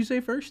 What did you say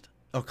first?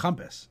 Oh,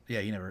 Compass. Yeah,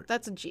 he never.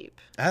 That's a Jeep.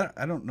 I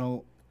don't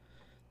know.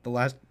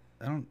 I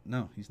don't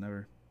know. He's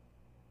never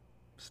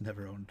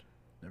owned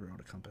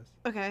a Compass.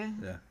 Okay.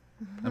 Yeah.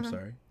 I'm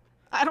sorry.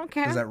 I don't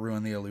care. Does that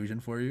ruin the illusion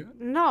for you?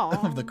 No.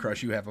 Of the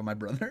crush you have on my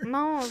brother?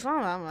 No, it's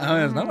not that much.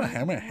 Oh, it's not a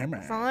hammer.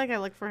 It's not like I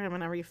look for him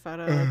in every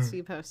photo that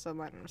you post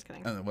online. I'm just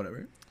kidding.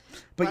 Whatever.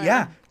 But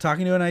yeah,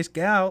 talking to a nice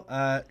gal.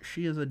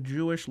 She is a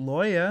Jewish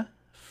lawyer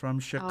from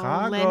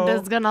Chicago. Oh,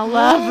 Linda's gonna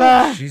love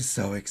her. She's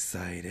so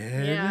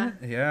excited. Yeah.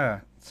 Yeah.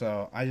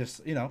 So I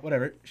just,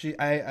 whatever.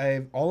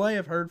 All I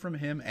have heard from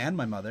him and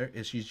my mother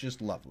is she's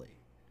just lovely.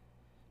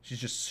 She's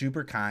just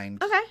super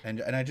kind. Okay.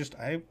 And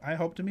I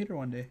hope to meet her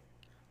one day.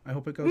 I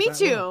hope it goes. Me that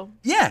too. well.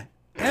 Yeah,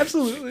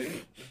 absolutely.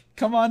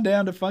 Come on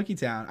down to Funky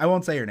Town. I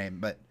won't say her name,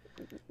 but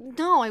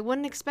No, I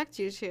wouldn't expect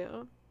you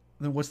to.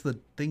 then what's the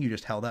thing you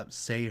just held up?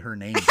 Say her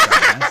name.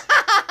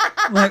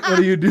 Dumbass. Like, what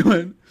are you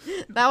doing?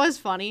 That was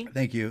funny.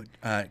 Thank you.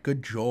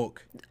 Good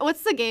joke.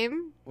 What's the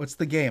game? What's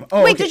the game?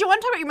 Oh, Wait, okay. did you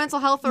want to talk about your mental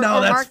health or, No,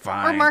 or, that's or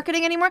fine.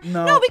 marketing anymore?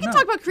 No, we can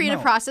talk about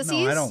creative processes.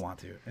 No, I don't want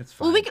to. It's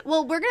fine.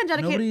 Well, we're gonna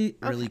dedicate. Nobody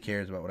really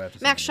cares about what I have to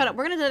say. Max, shut up.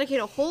 We're gonna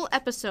dedicate a whole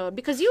episode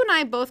because you and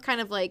I both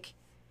kind of like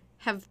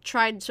have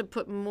tried to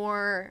put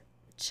more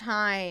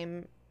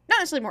time, not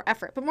necessarily more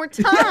effort, but more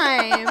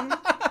time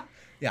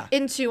Yeah.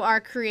 into our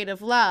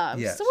creative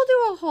loves. Yes. So we'll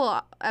do a whole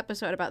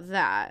episode about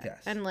that.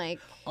 Yes. And like,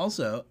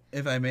 Also,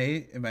 if I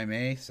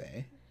may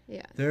say,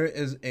 yeah, there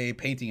is a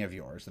painting of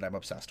yours that I'm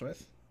obsessed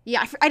with.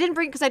 yeah. I didn't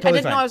bring because I Totally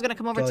didn't know fine. I was gonna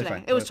come over Totally today.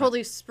 fine. It was Totally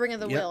totally spring of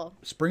the Yep. will.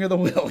 Spring of the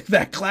will.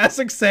 That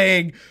classic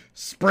saying,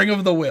 spring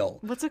of the will.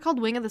 What's it called?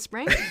 Wing of the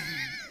spring.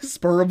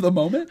 Spur of the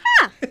moment.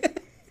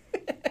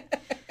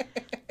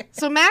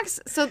 So Max,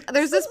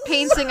 there's this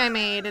painting I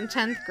made in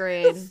 10th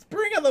grade.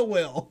 Spring of the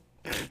will.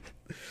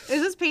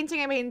 There's this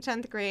painting I made in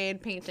 10th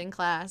grade painting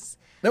class.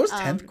 That was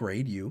 10th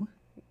grade, you.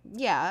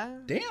 Yeah.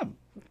 Damn.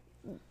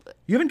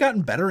 You haven't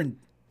gotten better in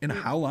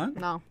how long?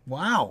 No.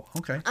 Wow.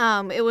 Okay.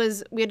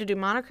 We had to do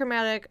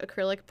monochromatic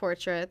acrylic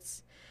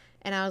portraits,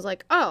 and I was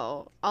like,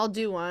 oh, I'll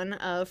do one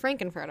of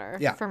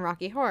Frankenfurter from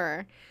Rocky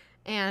Horror.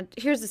 And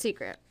here's the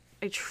secret.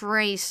 I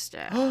traced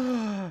it.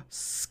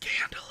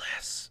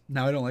 Scandalous.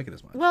 Now I don't like it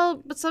as much.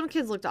 Well, but some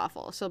kids looked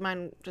awful, so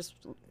mine just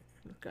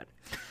looked good.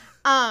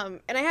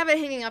 And I have it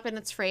hanging up, and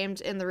it's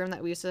framed in the room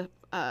that we used to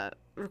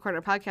record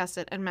our podcast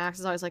at, and Max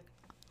is always like,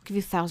 I'll give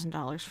you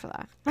 $1,000 for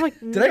that. I'm like,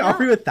 Did I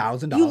offer you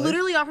 $1,000? You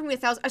literally offered me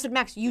 $1,000. I said,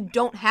 Max, you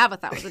don't have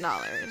 $1,000.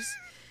 And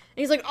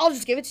he's like, I'll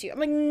just give it to you. I'm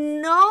like,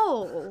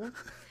 no.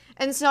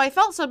 And so I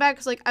felt so bad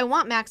because, like, I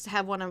want Max to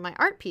have one of my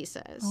art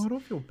pieces. Oh, I don't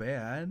feel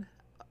bad.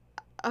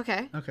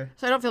 Okay. Okay.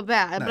 So I don't feel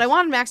bad, Nice. but I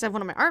wanted Max to have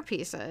one of my art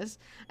pieces.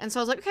 And so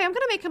I was like, okay, I'm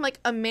going to make him, like,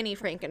 a mini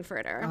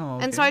Frankenfurter. Oh,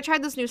 okay. And so I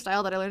tried this new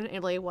style that I learned in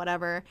Italy,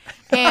 whatever.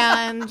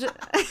 And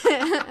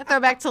throw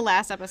back to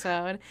last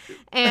episode.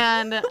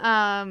 And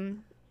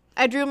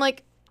I drew him,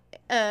 like,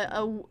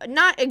 a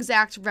not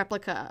exact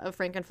replica of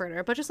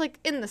Frankenfurter, but just like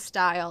in the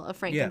style of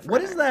Frankenfurter. Yeah.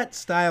 What is that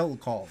style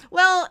called?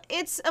 Well,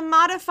 it's a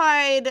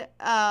modified.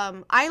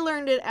 I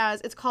learned it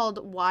as it's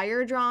called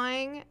wire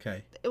drawing.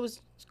 Okay. It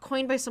was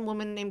coined by some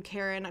woman named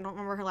Karen. I don't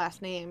remember her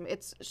last name.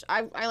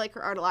 I like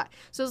her art a lot.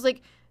 So it's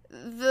like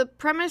the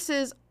premise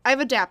is I've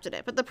adapted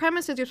it, but the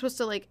premise is you're supposed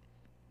to like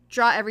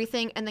draw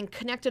everything and then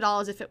connect it all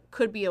as if it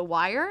could be a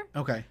wire.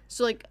 Okay.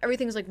 So like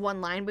everything's like one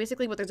line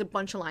basically, but there's a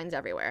bunch of lines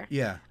everywhere.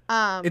 Yeah.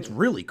 It's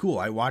really cool.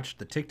 I watched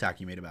the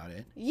TikTok you made about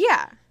it.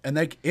 Yeah. And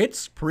like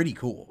it's pretty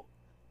cool.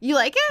 You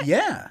like it?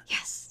 Yeah.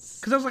 Yes.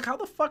 Because I was like, how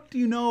the fuck do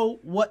you know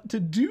what to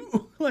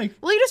do? Like,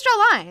 Well, you just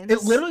draw lines.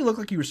 it literally looked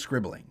like you were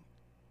scribbling.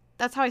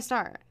 That's how I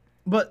start.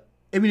 But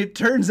I mean, it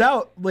turns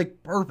out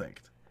like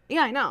perfect.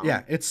 Yeah, I know.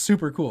 Yeah, it's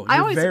super cool. You're I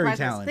always very surprise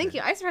talented. myself. Thank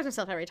you. I surprise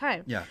myself every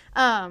time. Yeah.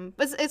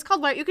 But it's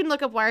called wire. You can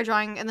look up wire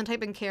drawing and then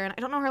type in Karen.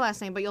 I don't know her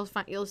last name, but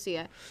you'll see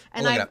it.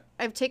 And I'll look it up.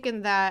 I've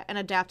taken that and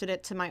adapted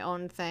it to my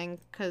own thing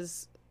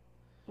because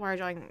wire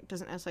drawing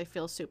doesn't necessarily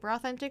feel super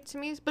authentic to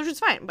me, but which is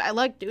fine. But I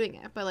like doing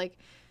it. But like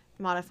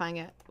modifying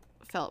it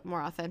felt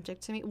more authentic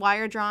to me.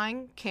 Wire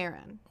drawing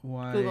Karen.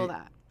 Why? Google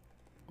that.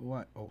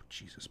 What? Oh,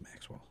 Jesus,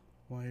 Maxwell.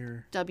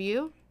 Wire.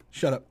 W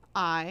Shut up.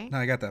 I No,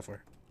 I got that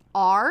for.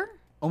 R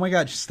Oh my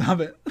God, just stop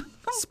it.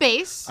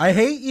 space. I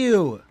hate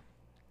you.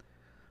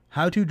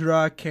 How to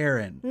draw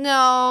Karen.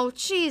 No,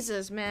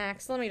 Jesus,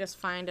 Max. Let me just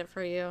find it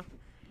for you.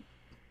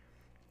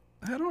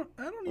 I don't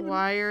even.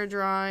 Wire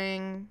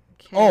drawing.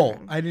 Oh,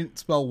 Karen. I didn't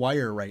spell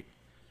wire right.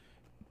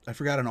 I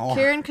forgot an R.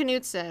 Karen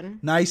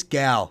Knutson. Nice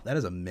gal. That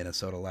is a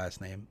Minnesota last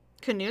name.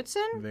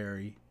 Knutson?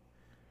 Very.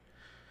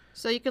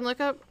 So you can look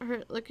her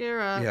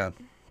up. Yeah.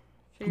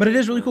 But it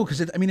is really cool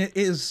because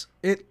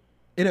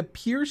it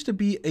appears to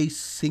be a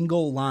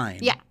single line.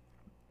 Yeah.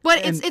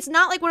 But it's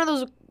not like one of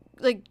those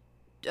like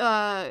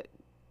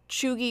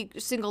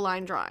Chugi single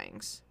line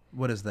drawings.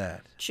 What is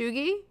that?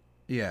 Chugi?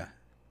 Yeah.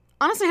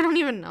 Honestly, I don't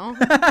even know.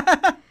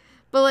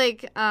 But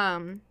like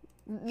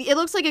it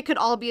looks like it could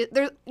all be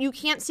there. You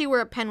can't see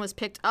where a pen was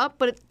picked up,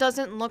 but it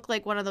doesn't look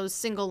like one of those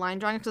single line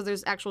drawings because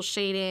there's actual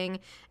shading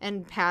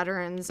and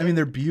patterns. I mean,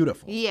 they're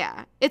beautiful.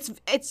 Yeah, it's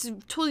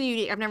totally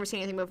unique. I've never seen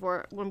anything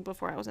before.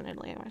 Before I was in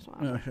Italy, I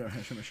saw.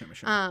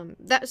 Sure.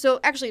 That so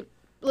actually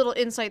little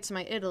insight to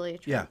my Italy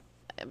trip. Yeah.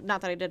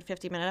 Not that I did a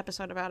 50-minute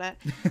episode about it,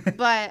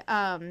 but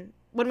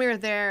when we were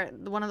there,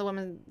 one of the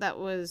women that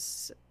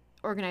was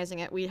organizing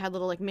it, we had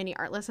little like mini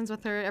art lessons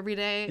with her every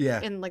day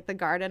in like the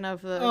garden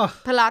of the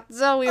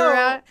palazzo we were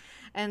at,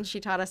 and she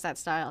taught us that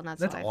style, and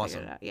that's how I awesome.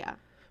 figured it out. Yeah.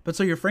 But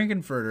so your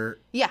Frankenfurter,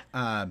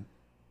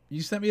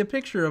 you sent me a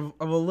picture of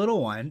a little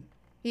one.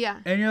 Yeah.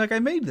 And you're like, I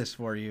made this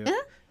for you.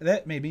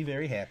 That made me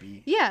very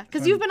happy. Yeah,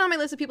 because you've been on my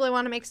list of people I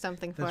want to make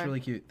something for. That's really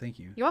cute. Thank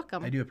you. You're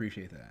welcome. I do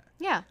appreciate that.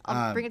 Yeah,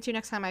 I'll bring it to you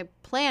next time I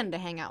plan to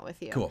hang out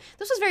with you. Cool.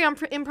 This was very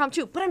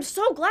impromptu, but I'm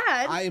so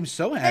glad. I am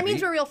so happy. That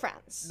means we're real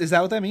friends. Is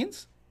that what that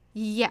means?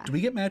 Yeah. Do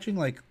we get matching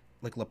like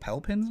lapel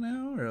pins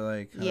now, or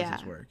like how does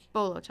this work?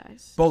 Bolo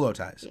ties. Bolo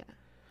ties. Yeah.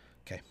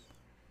 Okay.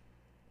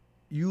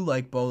 You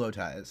like bolo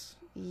ties?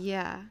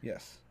 Yeah.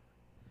 Yes.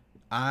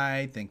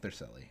 I think they're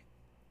silly.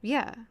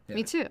 Yeah.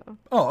 Me too.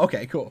 Oh,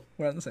 okay, cool.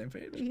 We're on the same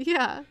page.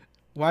 Yeah.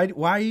 Why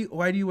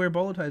do you wear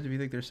bolo ties if you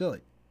think they're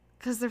silly?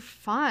 Because they're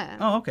fun.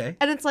 Oh, okay.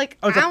 And it's like,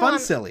 it's a fun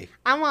silly.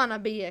 I want to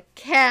be a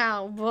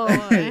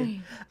cowboy.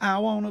 I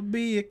want to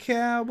be a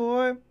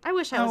cowboy. I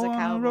wish I was a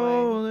cowboy.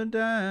 Roll the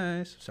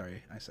dice.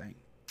 Sorry, I sang.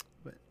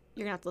 But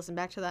you're going to have to listen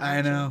back to that.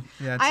 I know.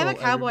 Yeah. I have a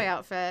cowboy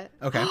outfit.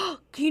 Okay.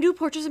 Can you do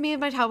portraits of me in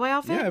my cowboy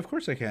outfit? Yeah, of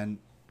course I can.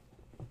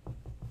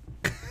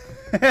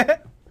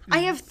 I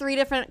have 3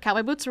 different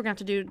cowboy boots. We're going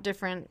to have to do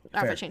different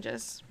outfit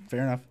changes.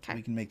 Fair enough. Okay.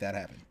 We can make that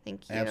happen.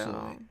 Thank you.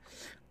 Absolutely.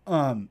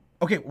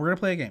 Okay, we're going to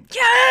play a game.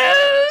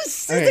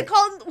 Yes! Okay. Is it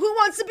called Who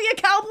Wants to Be a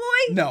Cowboy?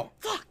 No.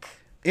 Fuck.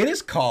 It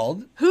is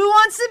called... Who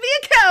Wants to Be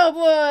a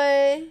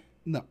Cowboy?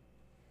 No.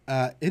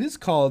 It is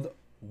called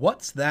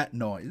What's That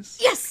Noise?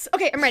 Yes!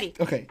 Okay, I'm ready.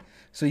 Okay,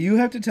 so you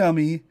have to tell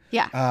me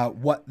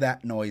what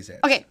that noise is.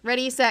 Okay,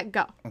 ready, set,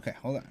 go. Okay,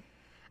 hold on.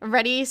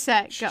 Ready,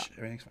 set, go. Shh,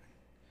 everything's fine.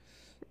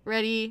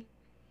 Ready,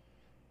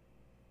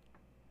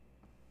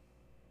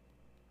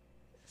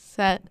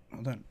 set.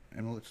 Hold on.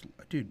 And let's...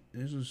 Dude,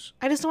 this is...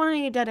 I just don't want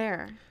any dead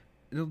air.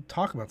 It'll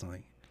talk about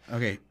something.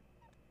 Okay,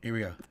 here we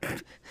go.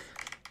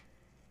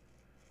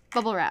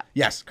 Bubble wrap.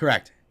 Yes,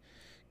 correct.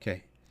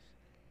 Okay.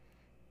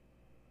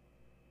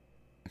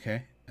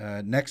 Okay.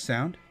 Next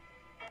sound.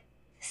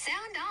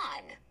 Sound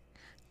on.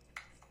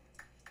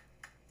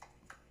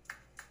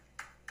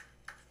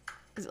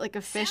 Is it like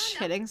a fish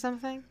hitting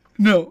something?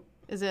 No.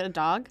 Is it a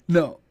dog?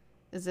 No.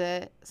 Is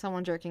it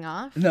someone jerking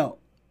off? No.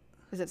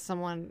 Is it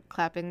someone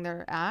clapping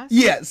their ass?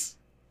 Yes.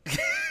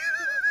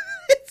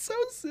 It's so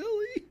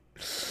silly.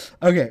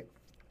 Okay.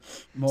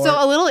 More. So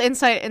a little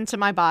insight into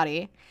my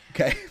body.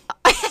 Okay.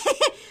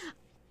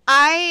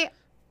 I'm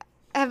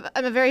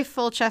a very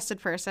full-chested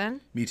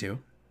person, Me too.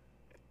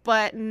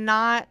 but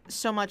not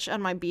so much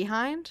on my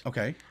behind.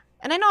 Okay.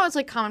 And I know it's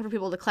like common for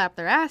people to clap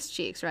their ass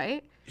cheeks,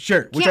 right?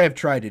 Sure, which I have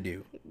tried to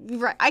do.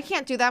 Right. I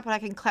can't do that, but I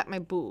can clap my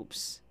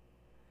boobs.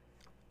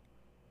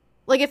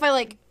 Like if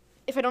I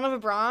don't have a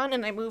bra on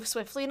and I move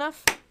swiftly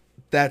enough.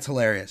 That's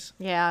hilarious.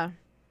 Yeah.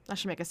 I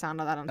should make a sound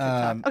of that on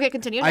TikTok. Okay,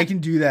 continue. I can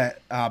do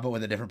that, but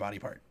with a different body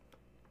part.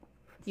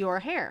 Your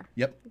hair.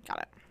 Yep. Got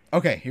it.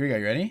 Okay, here we go.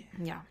 You ready?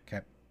 Yeah. Okay.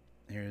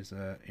 Here's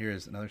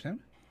another sound.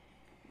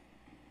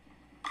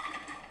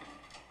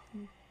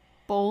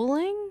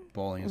 Bowling?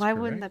 Bowling is Why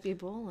correct. wouldn't that be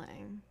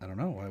bowling? I don't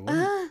know. Why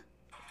wouldn't?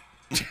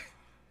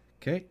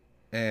 Okay.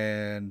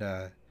 And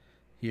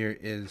here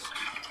is...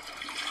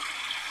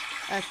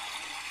 A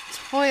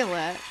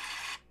toilet.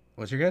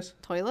 What's your guess?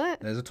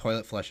 Toilet? That is a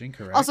toilet flushing,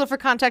 correct? Also, for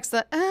context,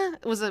 that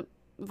was a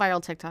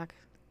viral TikTok.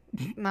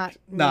 Not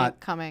me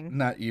coming.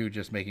 Not you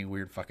just making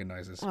weird fucking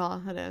noises.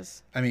 Well, it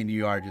is. I mean,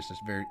 you are just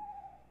very...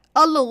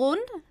 Alone?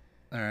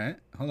 All right.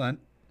 Hold on.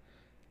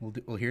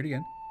 We'll hear it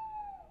again.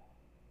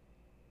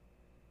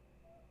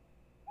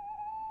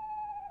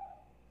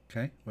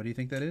 Okay. What do you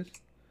think that is?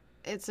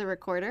 It's a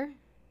recorder.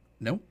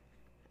 Nope.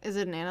 Is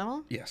it an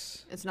animal?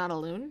 Yes. It's not a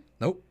loon?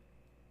 Nope.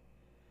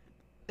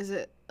 Is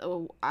it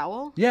a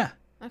owl? Yeah.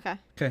 Okay.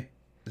 Okay.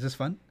 Is this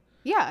fun?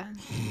 Yeah.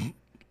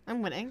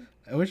 I'm winning.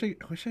 I wish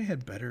I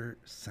had better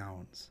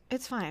sounds.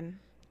 It's fine.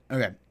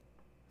 Okay.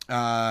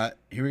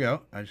 Here we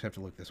go. I just have to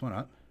look this one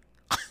up.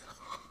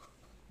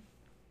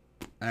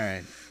 All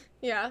right.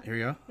 Yeah. Here we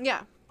go.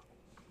 Yeah.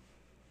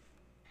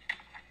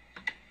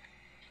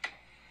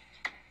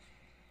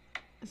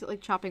 Is it like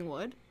chopping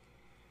wood?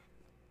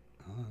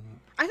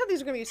 I thought these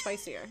were going to be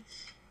spicier.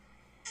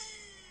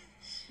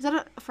 Is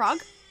that a frog?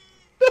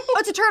 Oh,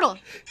 it's a turtle.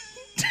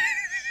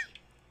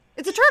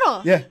 It's a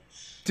turtle. Yeah.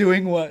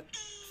 Doing what?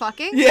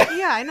 Fucking? Yeah.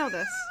 Yeah, I know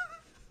this.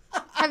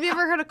 Have you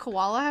ever heard a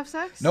koala have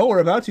sex? No, we're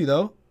about to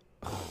though.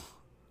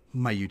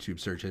 My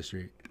YouTube search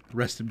history.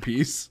 Rest in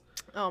peace.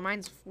 Oh,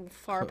 mine's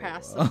far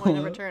past the point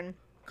of return.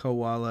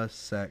 Koala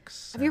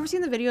sex. Have you ever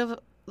seen the video of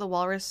the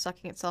walrus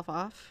sucking itself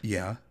off?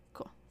 Yeah.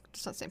 Cool.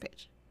 Just on the same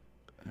page.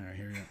 All right,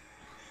 here we go.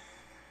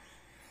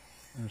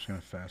 I'm just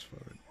gonna fast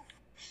forward.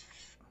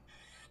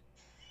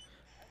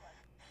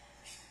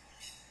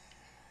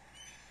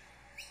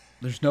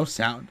 There's no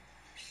sound.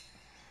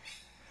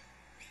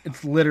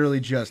 It's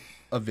literally just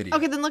a video.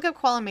 Okay, then look up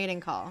koala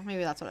mating call.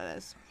 Maybe that's what it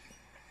is.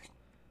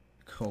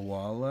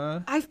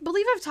 Koala. I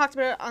believe I've talked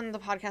about it on the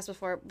podcast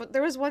before, but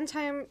there was one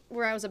time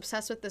where I was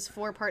obsessed with this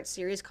 4-part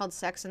series called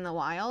Sex in the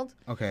Wild.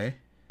 Okay.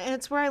 And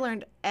it's where I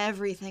learned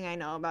everything I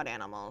know about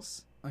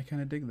animals. I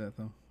kind of dig that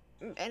though.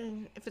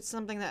 And if it's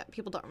something that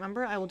people don't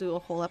remember, I will do a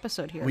whole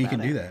episode here. We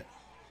can do that.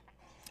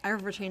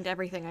 I've retained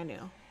everything I knew.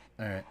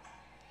 All right.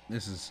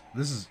 This is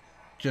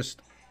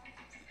just.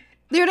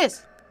 There it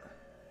is.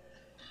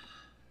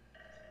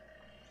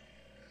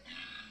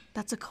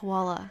 That's a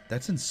koala.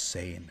 That's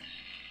insane.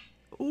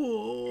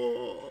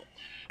 Ooh.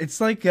 It's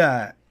like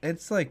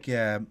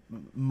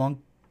monk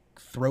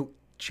throat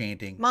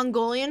chanting.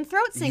 Mongolian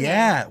throat singing.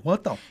 Yeah.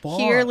 What the fuck?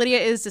 Here, Lydia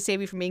is to save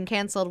you from being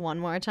canceled one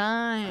more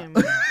time.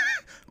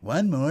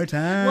 One more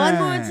time. One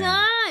more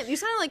time. You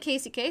sounded like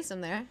Casey Kasem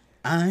there.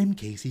 I'm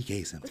Casey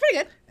Kasem. That's pretty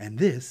good. And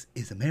this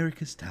is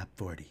America's Top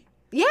 40.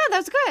 Yeah,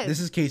 that's good. This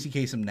is Casey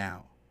Kasem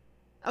now.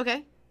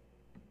 Okay.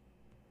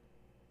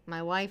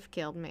 My wife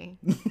killed me.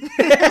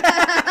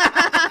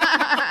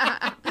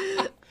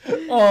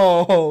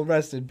 Oh,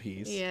 rest in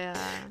peace. Yeah.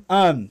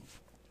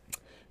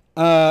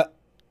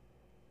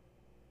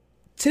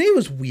 Today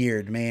was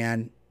weird,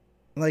 man.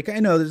 Like, I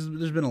know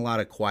there's been a lot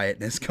of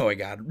quietness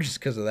going on just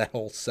because of that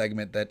whole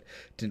segment that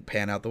didn't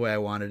pan out the way I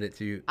wanted it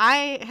to.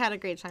 I had a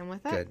great time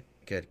with it.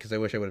 Good. Because I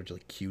wish I would have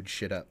just queued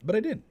shit up, but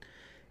I didn't.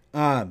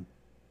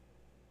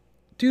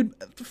 Dude,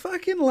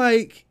 fucking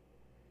like,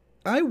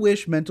 I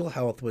wish mental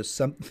health was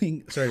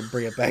something. Sorry to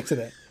bring it back to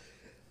that,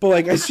 but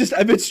like,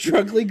 I've been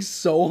struggling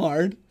so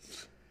hard.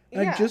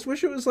 Yeah. I just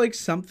wish it was like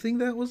something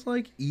that was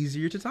like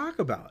easier to talk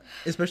about,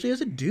 especially as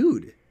a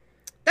dude.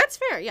 That's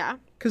fair, yeah.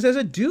 Because as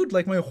a dude,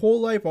 like my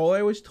whole life, all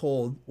I was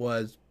told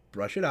was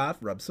brush it off,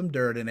 rub some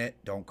dirt in it,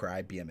 don't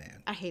cry, be a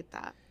man. I hate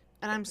that.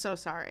 And I'm so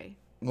sorry.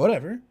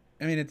 Whatever.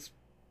 I mean,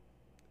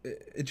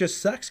 it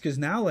just sucks because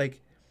now, like,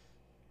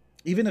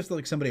 even if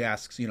like somebody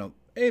asks,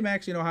 hey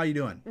Max, how you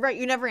doing? Right,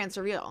 you never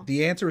answer real.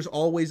 The answer is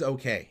always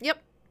okay. Yep.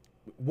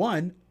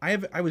 One,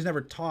 I was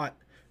never taught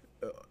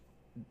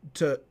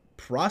to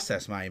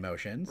process my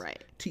emotions,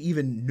 right, to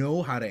even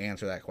know how to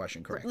answer that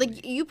question correctly.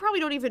 Like, you probably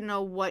don't even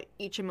know what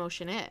each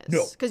emotion is.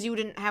 No. Because you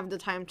didn't have the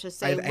time to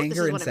say, this is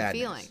and what sadness. I'm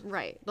feeling.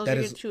 Right. Those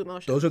are your two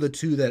emotions. Those are the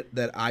two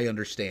that I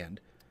understand.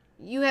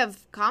 You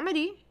have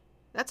comedy.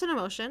 That's an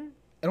emotion.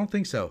 I don't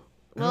think so.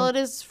 Well, it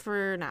is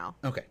for now.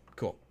 Okay,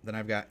 cool. Then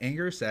I've got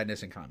anger,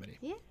 sadness, and comedy.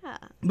 Yeah.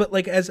 But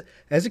like as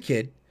a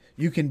kid,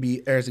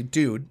 as a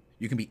dude,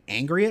 you can be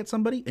angry at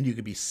somebody and you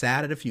can be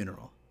sad at a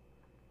funeral.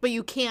 But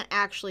you can't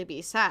actually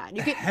be sad.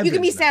 You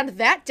can be sad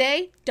that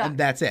day, done. And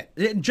that's it.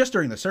 Just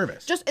during the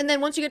service. And then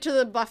once you get to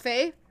the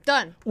buffet,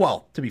 done.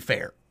 Well, to be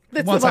fair,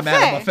 It's once I'm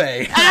at a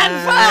buffet,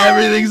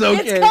 everything's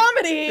okay.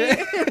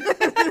 It's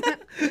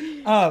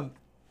comedy.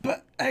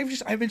 But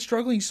I've been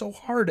struggling so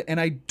hard,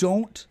 and I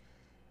don't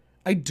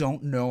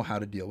know how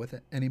to deal with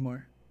it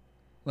anymore.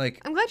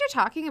 Like, I'm glad you're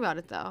talking about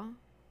it though.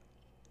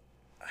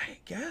 I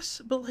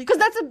guess, but like,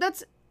 because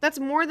that's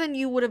more than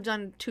you would have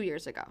done 2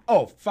 years ago.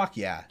 Oh fuck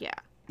yeah. Yeah.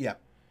 Yeah.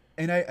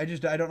 And I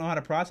don't know how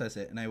to process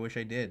it, and I wish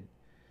I did.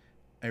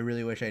 I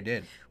really wish I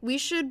did. We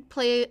should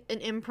play an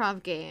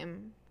improv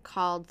game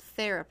called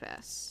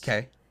Therapist.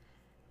 Okay.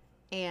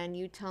 And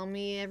you tell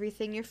me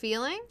everything you're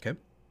feeling. Okay.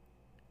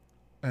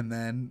 And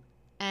then.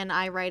 And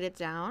I write it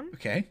down.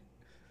 Okay.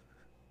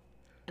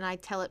 And I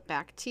tell it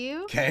back to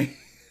you. Okay.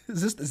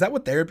 Is that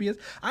what therapy is?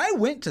 I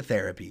went to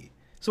therapy.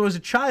 So as a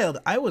child,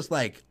 I was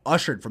like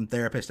ushered from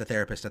therapist to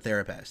therapist to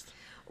therapist.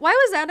 Why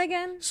was that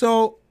again?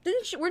 So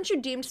weren't you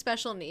deemed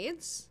special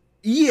needs?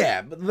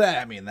 Yeah, but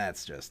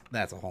that's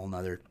a whole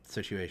nother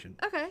situation.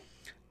 Okay.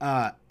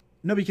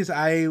 No, because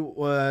I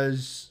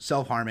was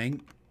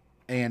self-harming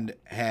and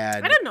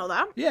had. I didn't know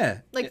that. Yeah.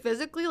 Like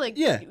physically, like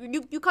yeah.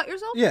 You cut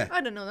yourself? Yeah. I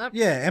didn't know that.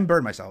 Yeah, and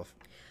burned myself.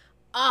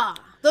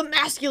 The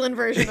masculine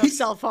version of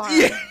self-harm.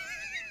 Yeah.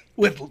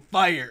 With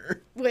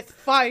fire. With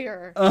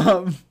fire.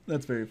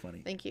 That's very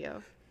funny. Thank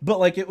you. But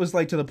like it was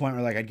like to the point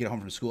where like I'd get home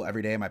from school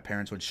every day and my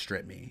parents would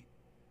strip me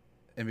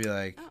and be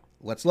like,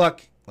 "Let's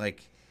look."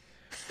 Like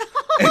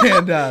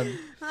and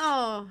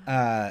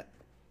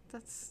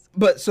that's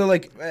but so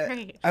like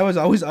great. I was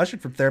always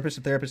ushered from therapist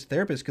to therapist to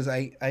therapist because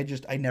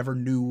I never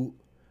knew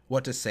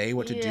what to say,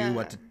 what to do,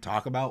 what to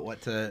talk about,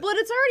 what to. But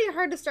it's already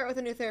hard to start with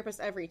a new therapist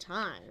every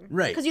time,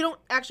 right? Because you don't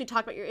actually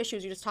talk about your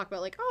issues. You just talk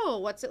about like, oh,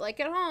 what's it like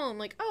at home?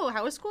 Like, oh,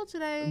 how was school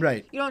today?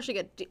 Right. You don't actually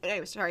get.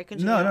 Anyway, sorry.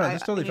 Continue. No,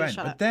 that's totally fine.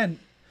 But then,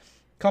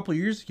 a couple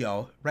years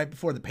ago, right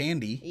before the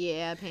pandy.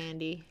 Yeah,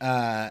 pandy.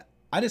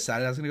 I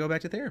decided I was going to go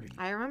back to therapy.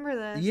 I remember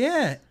this.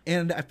 Yeah,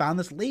 and I found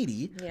this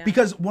lady Yeah.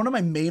 because one of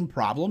my main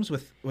problems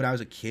with when I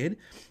was a kid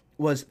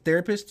was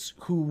therapists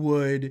who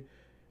would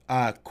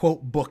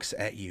quote books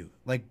at you,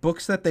 like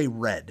books that they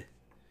read.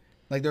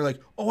 Like they're like,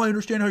 "Oh, I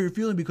understand how you're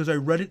feeling because I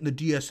read it in the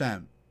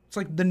DSM." It's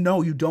like,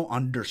 no, you don't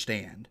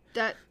understand.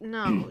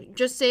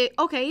 Just say,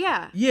 okay,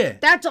 yeah. Yeah.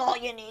 That's all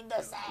you need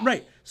to say.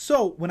 Right.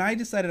 So when I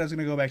decided I was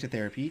going to go back to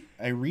therapy,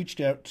 I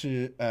reached out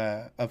to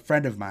a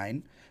friend of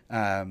mine,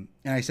 and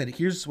I said,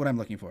 "Here's what I'm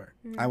looking for.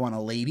 I want a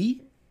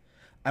lady.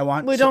 I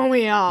want Don't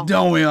we all?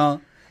 don't we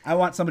all? I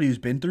want somebody who's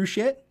been through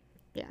shit,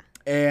 Yeah.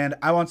 and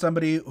I want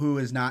somebody who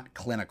is not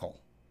clinical.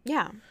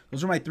 Yeah.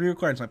 Those are my 3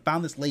 requirements. So I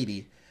found this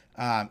lady,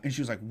 and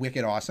she was like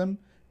wicked awesome.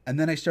 And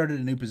then I started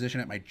a new position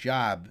at my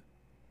job,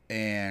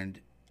 and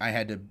I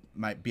had to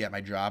be at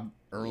my job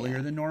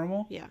earlier than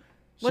normal. Yeah.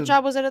 So- What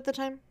job was it at the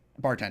time?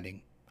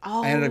 Bartending.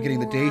 Oh, I ended up getting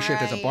the day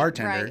shift as a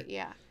bartender. Right,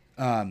 yeah.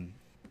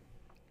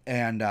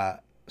 And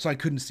so I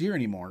couldn't see her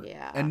anymore.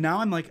 Yeah. And now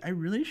I'm like, I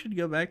really should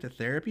go back to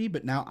therapy,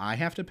 but now I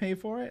have to pay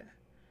for it.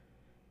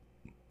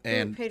 Who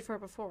And paid for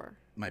it before?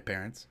 my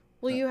parents.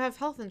 Well, you have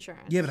health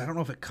insurance. Yeah, but I don't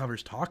know if it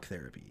covers talk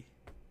therapy.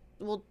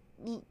 Well,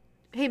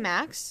 hey,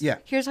 Max. Yeah.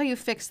 Here's how you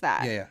fix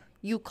that. Yeah.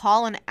 You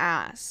call and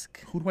ask.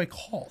 Who do I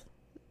call?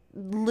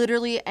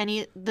 Literally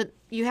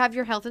you have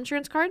your health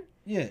insurance card?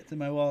 Yeah, it's in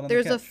my wallet on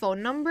There's the a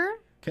phone number.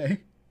 Okay.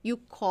 You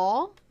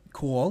call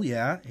Cool.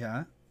 Yeah.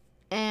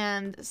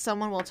 and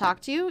someone will talk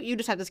to you. You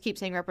just have to keep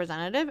saying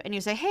representative and you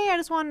say, "Hey, I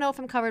just want to know if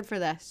I'm covered for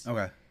this."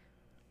 Okay.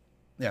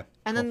 Yeah.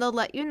 And then they'll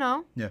let you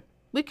know. Yeah.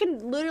 We can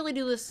literally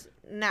do this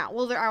now.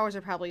 Well, their hours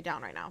are probably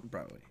down right now.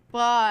 Probably.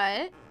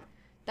 But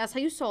that's how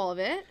you solve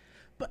it.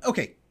 But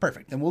okay,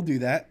 perfect. Then we'll do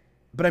that.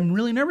 But I'm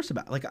really nervous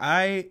about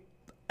it.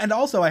 And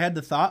also I had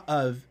the thought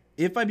of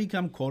if I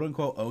become quote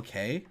unquote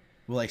okay,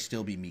 will I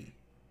still be me?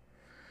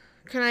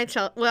 Can I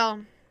tell?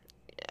 Well,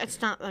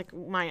 it's not like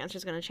my answer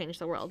is going to change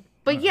the world.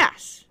 But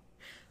yes,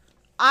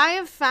 I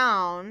have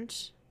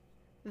found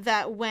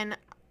that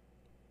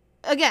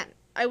again,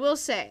 I will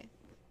say,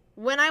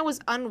 when I was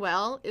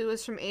unwell, it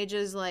was from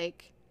ages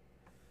like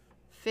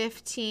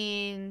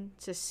 15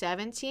 to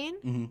 17.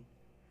 Mm-hmm.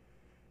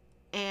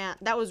 And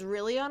that was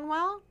really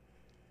unwell.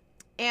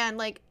 And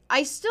like,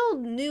 I still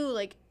knew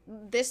like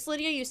this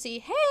Lydia you see,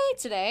 hey,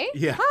 today,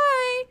 Yeah.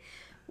 hi,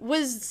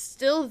 was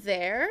still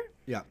there.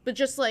 Yeah. But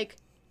just like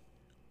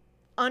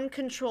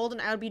uncontrolled,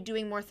 and I would be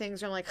doing more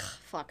things where I'm like,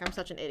 fuck, I'm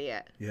such an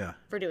idiot Yeah.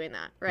 for doing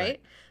that, right?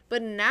 Right.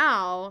 But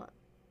now,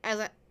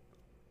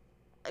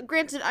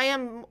 granted, I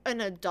am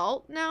an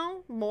adult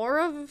now, more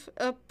of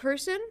a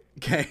person.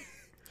 Okay.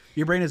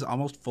 Your brain is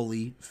almost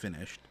fully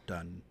finished,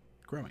 done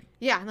growing.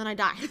 Yeah, and then I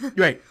die.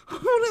 Right.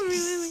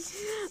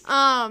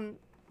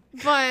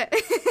 But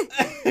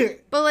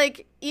but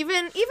like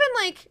even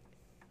like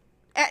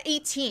at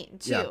 18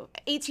 too. Yeah.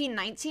 18,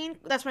 19,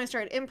 that's when I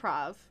started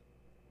improv.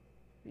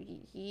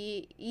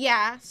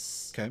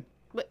 Yes. Okay.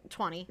 But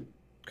 20.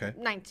 Okay.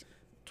 19,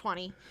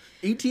 20.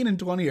 18 and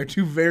 20 are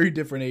 2 very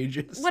different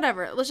ages.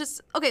 Whatever. Let's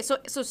just okay, so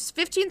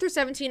 15 through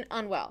 17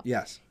 unwell.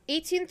 Yes.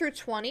 18 through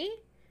 20,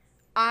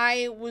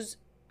 I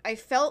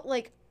felt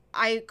like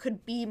I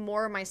could be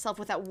more myself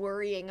without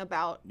worrying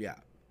about Yeah.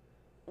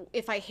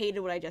 if I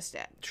hated what I just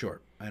did.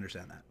 Sure. I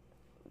understand that.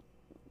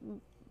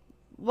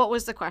 What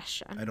was the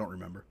question? I don't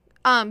remember.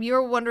 You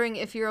were wondering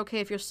if you're okay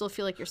if you still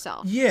feel like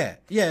yourself. Yeah.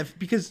 Yeah.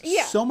 Because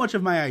Yeah. so much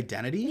of my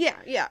identity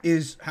Yeah.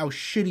 is how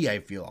shitty I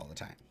feel all the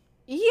time.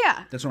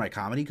 Yeah. That's where my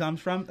comedy comes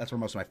from. That's where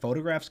most of my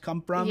photographs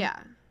come from.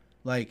 Yeah.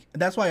 Like,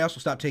 that's why I also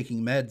stopped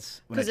taking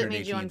meds when I 'Cause it turned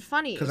made you 18.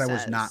 unfunny, Because it I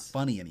was not says.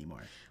 funny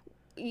anymore.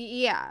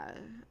 Yeah.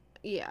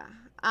 Yeah.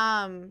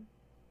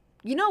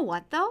 You know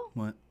what though?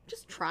 What?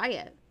 Just try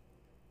it.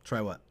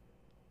 Try what?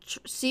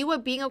 See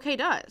what being okay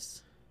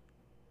does.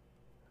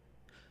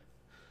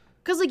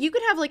 Cause like you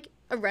could have like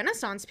a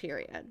renaissance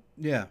period.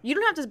 Yeah. You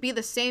don't have to be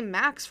the same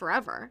Max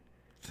forever.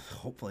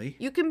 Hopefully.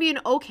 You can be an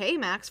okay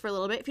Max for a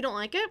little bit. If you don't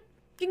like it,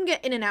 you can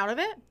get in and out of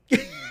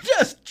it.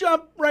 Just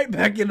jump right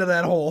back into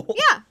that hole.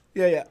 Yeah.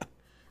 Yeah.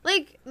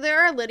 Like there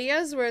are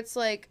Lydias where it's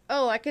like,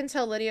 oh, I can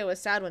tell Lydia was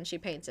sad when she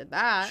painted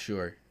that.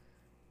 Sure.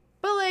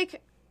 But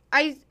like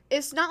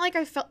it's not like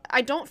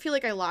I don't feel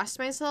like I lost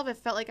myself. I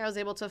felt like I was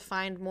able to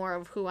find more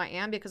of who I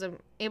am because I'm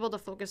able to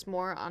focus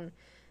more on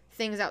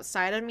things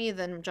outside of me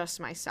than just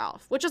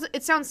myself. Which is,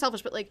 it sounds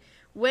selfish, but like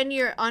when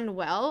you're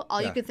unwell,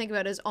 all you Yeah. can think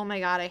about is, oh my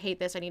God, I hate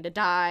this. I need to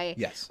die.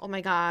 Yes. Oh my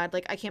God,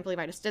 like I can't believe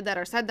I just did that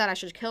or said that. I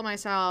should kill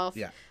myself.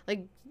 Yeah.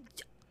 Like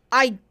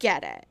I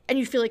get it. And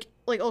you feel like,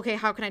 okay,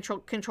 how can I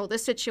control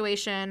this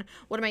situation?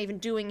 What am I even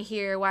doing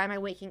here? Why am I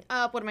waking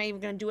up? What am I even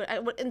going to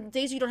do? In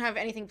days you don't have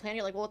anything planned,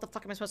 you're like, well, what the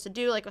fuck am I supposed to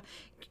do? Like,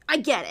 I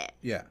get it.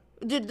 Yeah.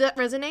 Did that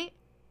resonate?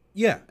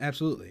 Yeah,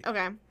 absolutely.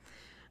 Okay.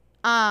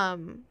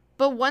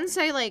 But once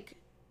I, like,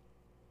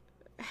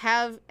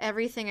 have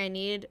everything I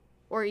need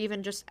or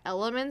even just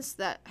elements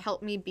that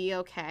help me be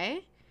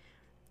okay,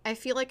 I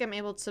feel like I'm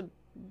able to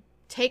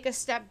take a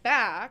step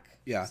back.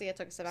 Yeah. See, I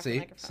took a step back from the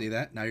microphone. See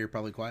that? Now you're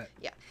probably quiet.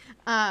 Yeah.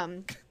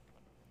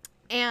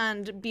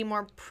 And be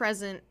more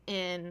present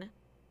in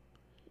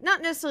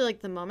not necessarily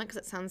like the moment because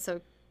it sounds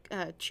so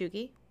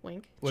chuggy.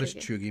 Wink. What does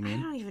chuggy I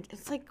mean? don't even.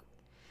 It's like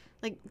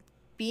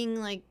being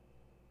like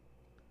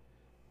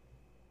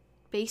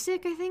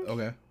basic. I think.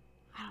 Okay.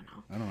 I don't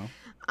know. I don't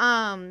know.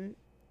 Um,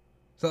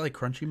 Is that like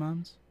Crunchy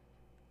Moms?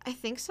 I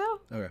think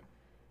so. Okay.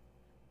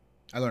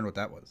 I learned what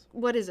that was.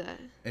 What is it?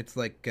 It's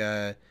like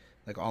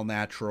all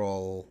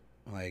natural,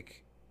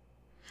 like.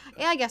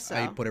 Yeah, I guess so.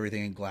 I put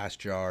everything in glass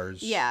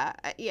jars. Yeah.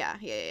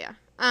 Yeah.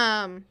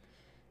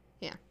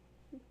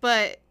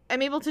 But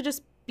I'm able to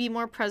just be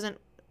more present,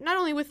 not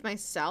only with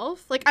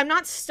myself. Like, I'm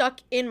not stuck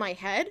in my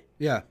head.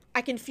 Yeah.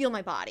 I can feel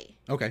my body.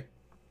 Okay.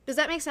 Does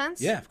that make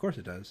sense? Yeah, of course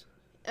it does.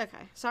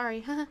 Okay.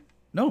 Sorry.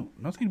 No,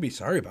 nothing to be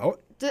sorry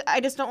about.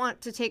 I just don't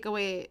want to take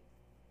away,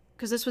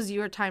 because this was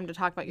your time to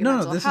talk about your No,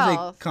 mental this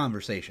health. is a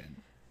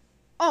conversation.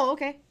 Oh,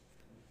 okay.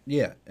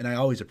 Yeah, and I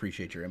always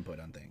appreciate your input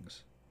on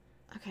things.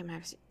 Okay,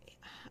 Max.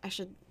 I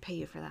should pay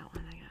you for that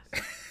one, I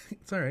guess.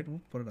 It's all right.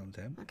 We'll put it on the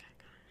tab. Okay.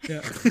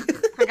 Yeah.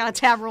 I got a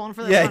tab rolling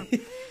for this Yeah.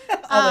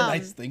 one. All the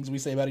nice things we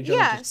say about each other.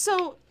 Yeah, just-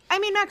 so, I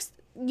mean, Max,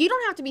 you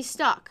don't have to be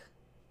stuck.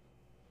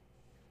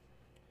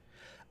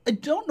 I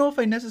don't know if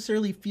I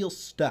necessarily feel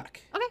stuck.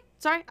 Okay,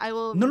 sorry. I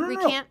will No.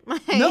 recant my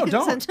No,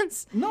 don't.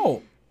 sentence.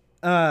 No.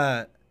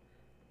 I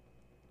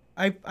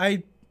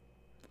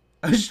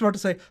was just about to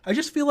say, I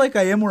just feel like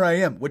I am where I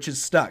am, which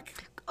is stuck.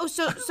 Oh,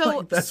 so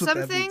Like, that's what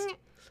that something... means.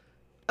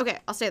 Okay,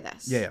 I'll say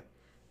this. Yeah.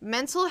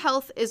 Mental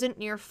health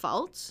isn't your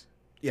fault,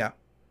 Yeah.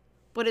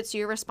 but it's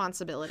your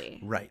responsibility.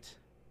 Right.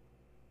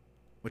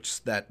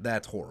 Which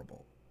that's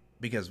horrible.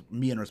 Because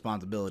me and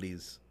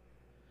responsibilities,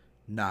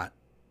 not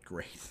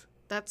great.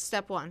 That's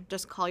step one.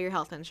 Just call your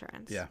health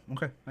insurance. Yeah.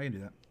 Okay. I can do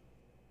that.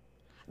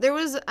 There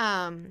was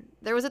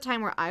a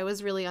time where I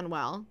was really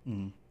unwell,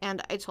 Mm-hmm.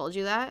 and I told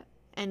you that,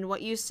 and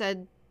what you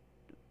said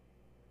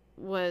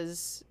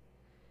was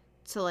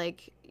to,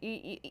 like,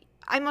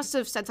 I must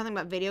have said something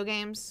about video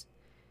games,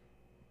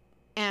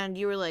 and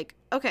you were like,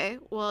 okay,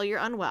 well, you're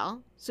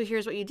unwell, so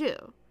here's what you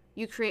do.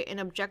 You create an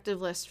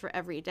objective list for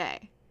every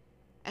day,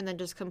 and then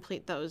just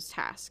complete those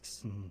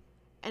tasks. Mm-hmm.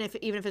 And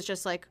even if it's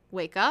just like,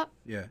 wake up,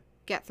 Yeah.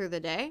 get through the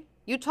day.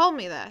 You told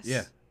me this.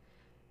 Yeah.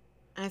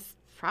 And it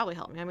probably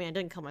helped me. I mean, I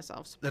didn't kill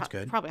myself, so That's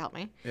good. Probably helped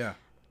me. Yeah.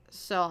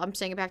 So I'm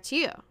saying it back to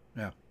you.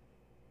 Yeah.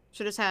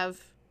 So just have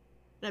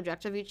an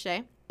objective each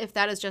day. If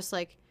that is just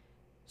like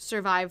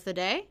survive the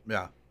day,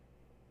 Yeah.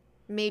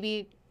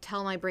 maybe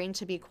tell my brain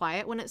to be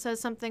quiet when it says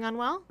something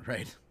unwell.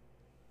 Right.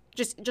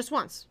 Just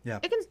once. Yeah.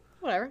 It can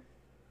whatever.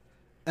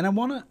 And I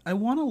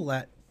wanna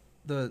let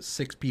the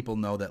 6 people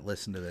know that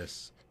listen to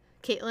this.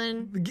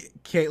 Caitlin,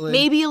 Caitlin,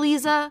 maybe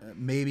Eliza,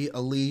 maybe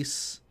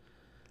Elise.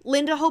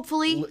 Linda,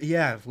 hopefully.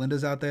 Yeah, if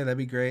Linda's out there, that'd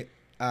be great.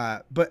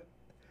 But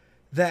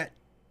that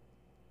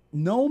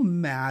no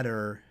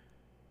matter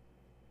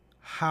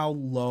how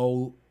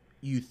low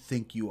you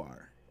think you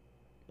are,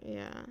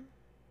 Yeah.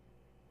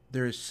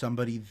 there is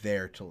somebody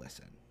there to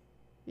listen.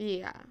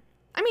 Yeah.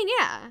 I mean,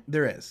 yeah.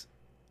 There is.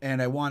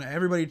 And I want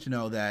everybody to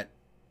know that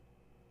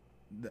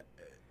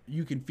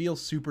you can feel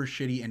super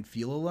shitty and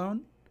feel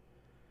alone,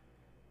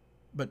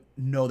 but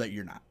know that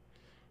you're not.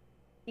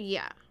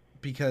 Yeah.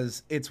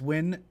 Because it's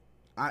when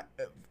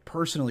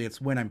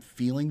it's when I'm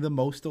feeling the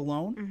most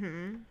alone.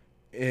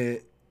 Mm-hmm.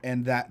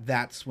 And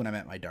that's when I'm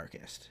at my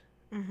darkest.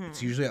 Mm-hmm.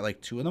 It's usually at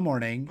like 2 a.m.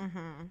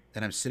 Mm-hmm.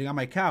 and I'm sitting on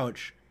my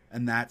couch,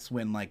 and that's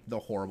when like the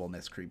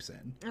horribleness creeps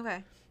in.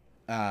 Okay.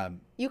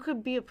 You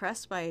could be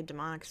oppressed by a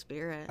demonic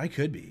spirit. I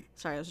could be.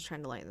 Sorry, I was just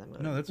trying to lighten the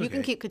mood. No, that's You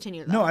okay. can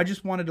continue though. No, I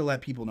just wanted to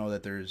let people know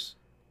that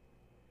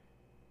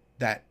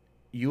that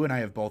you and I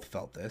have both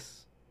felt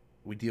this.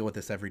 We deal with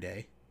this every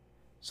day.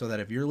 So that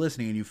if you're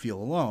listening and you feel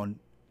alone,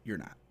 you're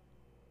not.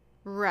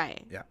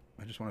 Right. Yeah.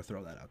 I just want to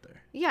throw that out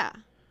there. Yeah.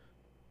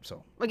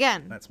 So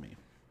Again, that's me.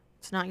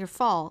 it's not your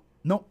fault,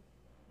 Nope.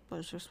 but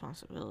it's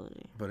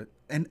responsibility. But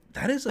and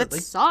that is That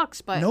like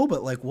sucks, but no,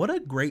 but like what a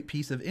great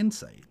piece of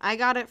insight. I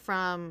got it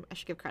from, I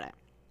should give credit,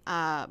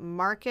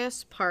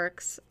 Marcus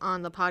Parks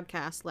on the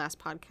podcast, Last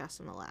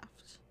Podcast on the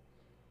Left.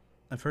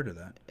 I've heard of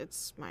that.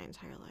 It's my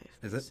entire life.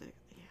 Is it? basically.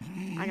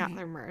 Yeah. I got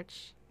their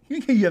merch.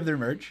 You have their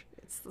merch.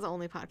 It's the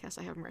only podcast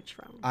I have merch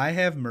from. I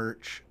have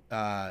merch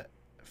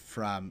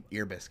from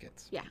Ear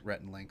Biscuits. Yeah.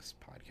 Rhett and Link's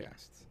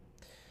podcasts.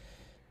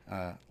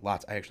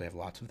 Lots. I actually have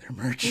lots of their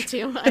merch. Me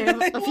too. I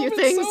have a few love it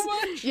things. so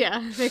much.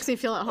 Yeah, it makes me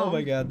feel at home. Oh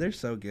my god, they're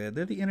so good.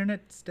 They're the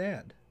internet's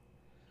dad.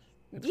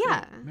 It's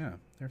Yeah. great. Yeah,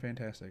 they're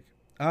fantastic.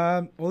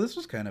 Well, this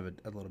was kind of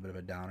a little bit of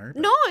a downer.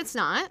 But, No, it's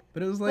not.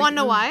 but it was like. Wanna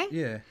know it was- why?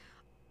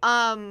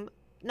 Yeah.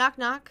 Knock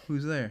knock.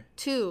 Who's there?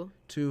 To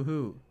To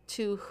who?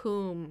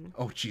 whom?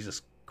 Oh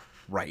Jesus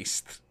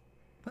Christ!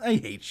 I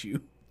hate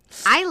you.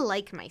 I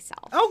like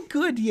myself. Oh,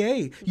 good,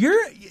 yay!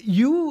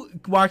 You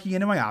walking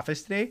into my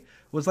office today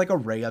was like a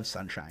ray of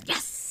sunshine.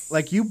 Yes.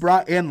 Like you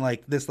brought in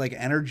like this like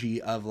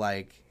energy of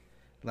like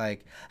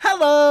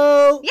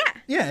hello. Yeah.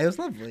 Yeah, it was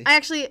lovely.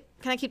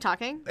 Can I keep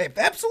talking?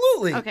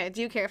 Absolutely. Okay.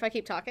 Do you care if I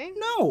keep talking?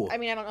 No. I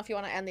mean, I don't know if you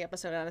want to end the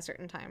episode at a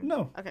certain time.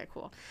 No. Okay,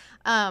 cool.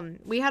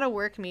 We had a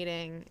work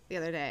meeting the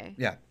other day.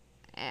 Yeah.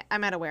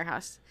 I'm at a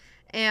warehouse,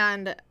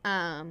 and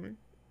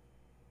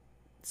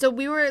So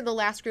we were the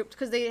last group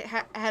because they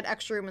had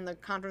extra room in the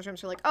conference room.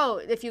 So like, oh,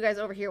 if you guys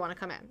over here want to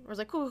come in. I was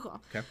like,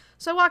 cool. Okay.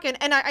 So I walk in,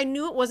 and I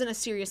knew it wasn't a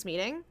serious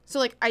meeting. So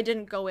like, I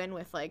didn't go in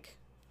with like,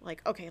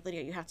 okay,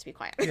 Lydia, you have to be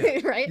quiet,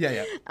 right?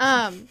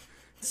 Yeah.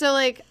 So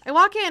like, I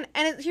walk in,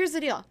 and here's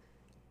the deal.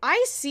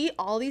 I see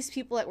all these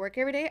people at work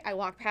every day. I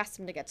walk past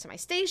them to get to my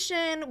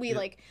station.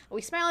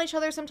 We smile at each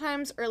other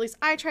sometimes, or at least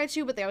I try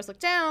to, but they always look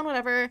down,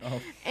 whatever.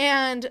 Oh.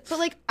 But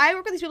like, I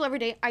work with these people every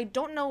day. I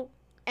don't know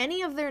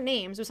any of their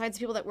names besides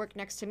the people that work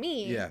next to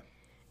me. Yeah.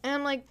 And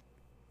I'm like,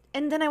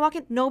 and then I walk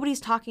in, nobody's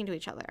talking to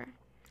each other.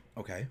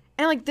 Okay. And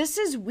I'm like, this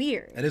is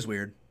weird. That is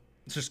weird.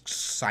 It's just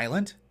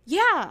silent.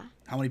 Yeah.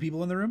 How many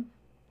people in the room?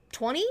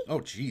 20? Oh,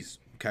 jeez.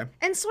 Okay.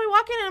 And so I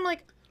walk in and I'm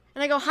like,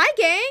 and I go, hi,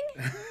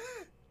 gang.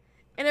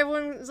 And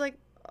everyone's like,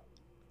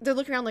 they're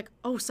looking around like,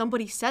 oh,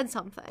 somebody said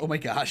something. Oh my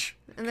gosh.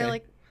 And they're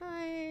like,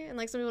 hi. And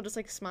like some people just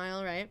like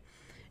smile, right?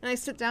 And I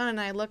sit down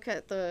and I look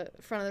at the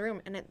front of the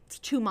room and it's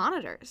 2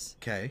 monitors.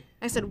 Okay.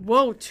 I said,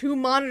 whoa, 2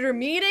 monitor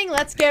meeting?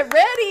 Let's get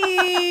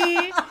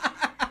ready.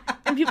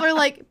 And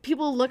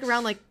people look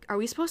around like, are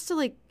we supposed to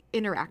like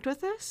interact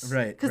with this?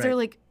 Right. Because they're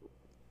like,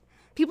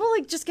 people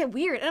like just get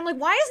weird. And I'm like,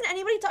 why isn't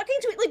anybody talking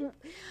to me? Like,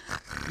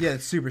 yeah,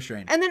 it's super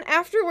strange. and then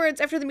afterwards,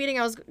 after the meeting,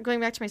 I was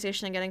going back to my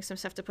station and getting some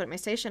stuff to put at my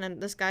station.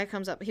 And this guy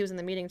comes up. He was in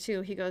the meeting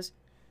too. He goes,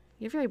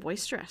 you're very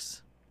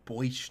boisterous.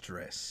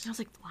 Boisterous. And I was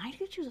like, why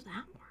did you choose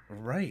that word?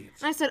 Right.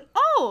 And I said,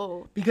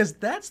 oh. Because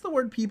that's the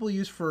word people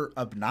use for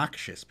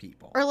obnoxious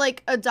people. Or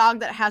like a dog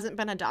that hasn't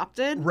been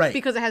adopted. Right.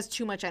 Because it has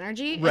too much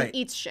energy Right. and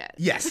eats shit.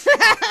 Yes.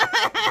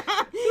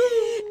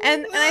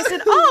 And I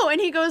said, oh. And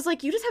he goes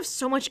like, you just have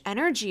so much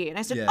energy. And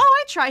I said, Yeah.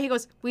 oh, I try. He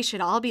goes, we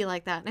should all be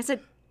like that. And I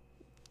said,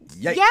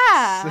 Yikes.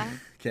 yeah.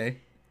 Okay.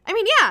 I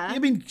mean, yeah. I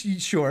mean,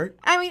 sure.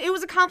 I mean, it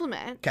was a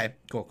compliment. Okay.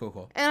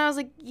 Cool. And I was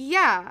like,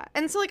 yeah.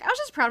 And so like, I was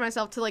just proud of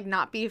myself to like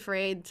not be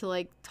afraid to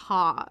like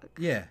talk.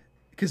 Yeah.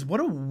 Because what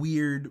a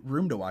weird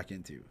room to walk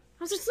into.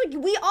 I was just like,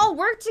 we all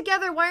work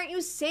together. Why aren't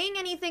you saying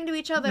anything to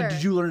each other?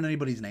 Did you learn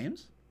anybody's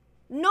names?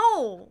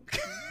 No.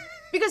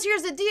 Because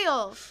here's the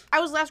deal. I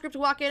was the last group to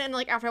walk in, and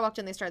like after I walked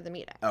in, they started the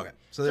meeting. Okay.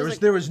 So was like-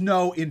 there was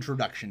no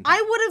introduction.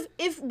 I would have,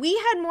 if we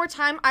had more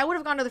time, I would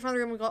have gone to the front of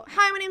the room and go,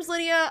 hi, my name's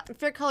Lydia.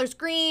 Favorite color's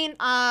green.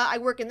 I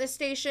work in this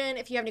station.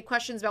 If you have any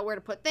questions about where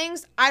to put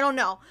things, I don't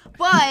know.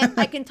 But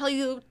I can tell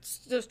you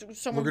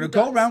someone We're going to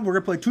who go does. around. We're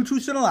going to play 2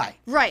 truths and a lie.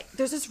 Right.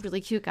 There's this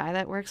really cute guy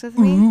that works with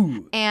me.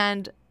 Ooh.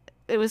 And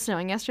it was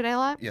snowing yesterday a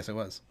lot. Yes, it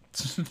was.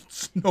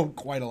 Snowed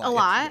quite a lot. A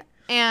lot.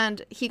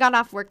 And he got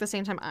off work the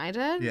same time I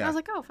did. Yeah. I was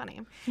like, oh, funny.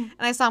 And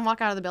I saw him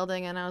walk out of the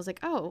building, and I was like,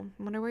 oh,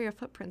 I wonder where your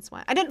footprints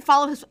went. I didn't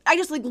follow his. I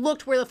just like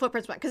looked where the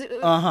footprints went because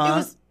it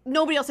was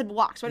nobody else had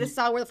walked, so I just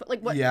saw where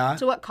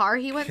what car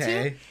he went to.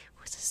 It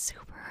was a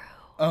Subaru.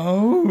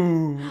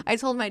 Oh. I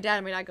told my dad,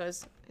 and my dad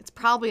goes, it's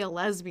probably a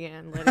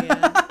lesbian, Lydia.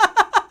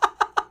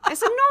 I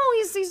said,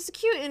 no, he's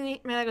cute, and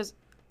my dad goes,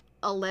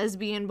 a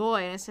lesbian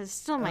boy, and I said,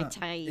 still my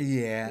type.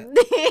 Yeah.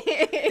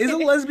 Is a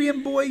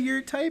lesbian boy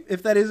your type?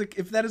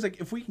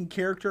 If we can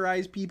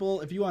characterize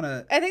people, if you want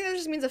to. I think that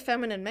just means a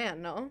feminine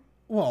man. No.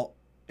 Well,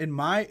 in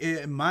my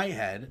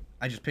head,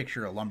 I just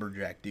picture a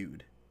lumberjack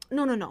dude.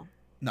 No.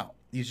 No,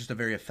 he's just a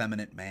very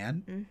effeminate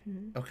man.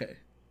 Mm-hmm. Okay,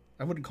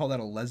 I wouldn't call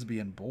that a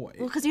lesbian boy.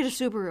 Well, because he had a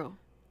Subaru.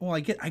 Well,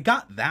 I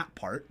got that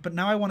part, but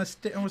now I want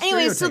to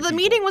Anyway, so the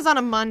meeting was on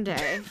a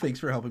Monday. Thanks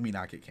for helping me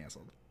not get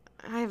canceled.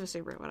 I have a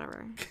Subaru,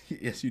 whatever.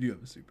 Yes, you do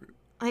have a Subaru.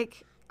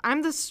 Like,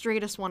 I'm the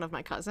straightest one of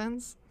my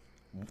cousins.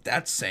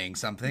 That's saying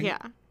something. Yeah.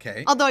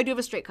 Okay. Although I do have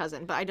a straight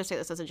cousin, but I just say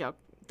this as a joke.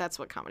 That's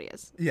what comedy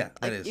is. Yeah,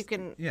 that Like, is. you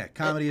can- Yeah,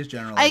 comedy is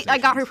general. I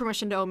got her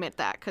permission to omit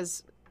that,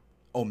 because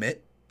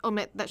Omit?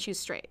 omit that she's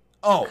straight.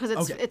 Oh, Because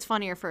okay. it's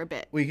funnier for a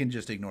bit. We can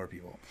just ignore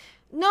people.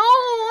 No!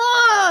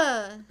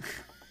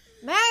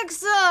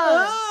 Max!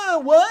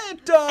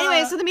 What?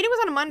 Anyway, so the meeting was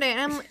on a Monday,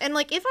 and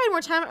like, if I had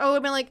more time, I would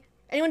have been like,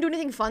 anyone do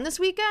anything fun this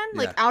weekend?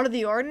 Like, Yeah. out of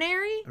the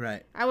ordinary?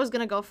 Right. I was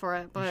going to go for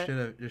it, but... Should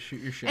have just shoot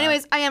your shot.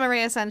 Anyways, I am a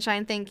ray of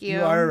sunshine. Thank you.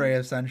 You are a ray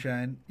of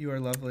sunshine. You are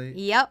lovely.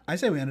 Yep. I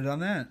say we ended on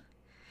that.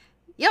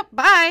 Yep.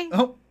 Bye.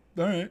 Oh,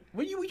 all right.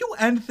 Well, you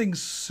end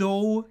things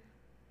so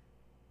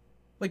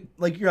like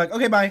you're like,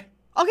 okay, bye.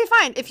 Okay,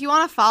 fine. If you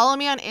want to follow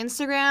me on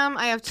Instagram,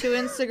 I have 2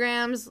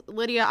 Instagrams.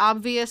 Lydia,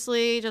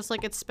 obviously, just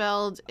like it's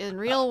spelled in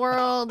real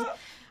world.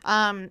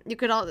 You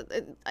could all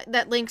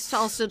that links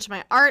also to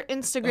my art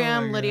Instagram,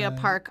 Oh my Lydia God.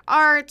 Park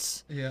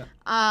Art. Yeah.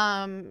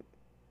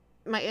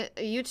 My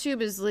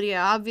YouTube is Lydia,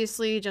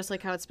 obviously, just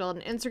like how it's spelled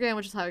in Instagram,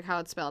 which is how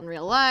it's spelled in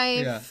real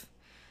life. Yeah.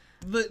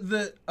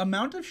 The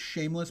amount of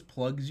shameless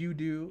plugs you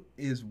do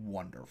is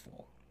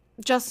wonderful.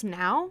 Just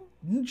now,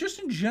 Just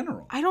in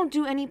general. I don't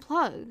do any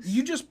plugs.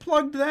 You just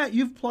plugged that.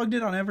 You've plugged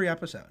it on every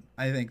episode,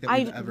 I think, that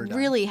we've I ever done.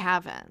 really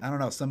haven't. I don't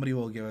know. Somebody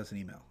will give us an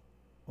email.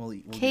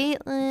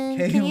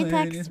 Caitlin, can you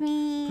text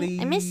me?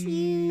 Please. I miss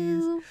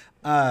you.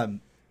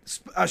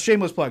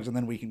 Shameless plugs, and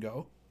then we can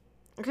go.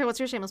 Okay, what's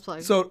your shameless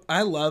plug? So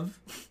I love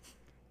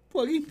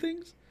plugging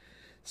things.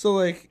 So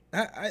like,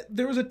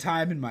 there was a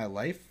time in my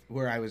life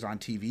where I was on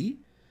TV,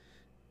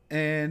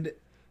 and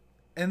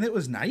it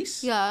was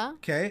nice. Yeah.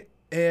 Okay.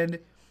 And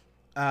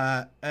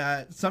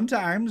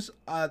Sometimes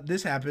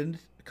this happened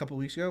a couple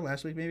weeks ago,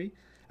 last week maybe.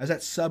 I was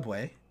at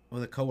Subway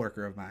with a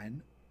coworker of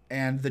mine,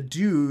 and the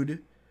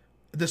dude,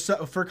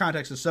 for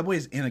context, the Subway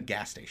is in a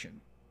gas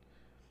station.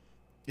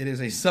 It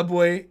is a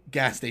Subway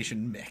gas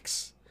station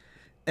mix,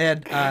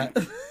 and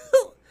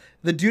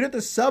the dude at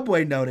the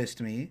Subway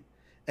noticed me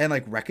and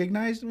like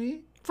recognized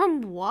me.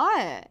 From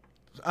what?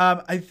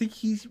 I think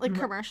he's like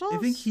commercials. I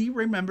think he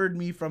remembered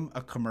me from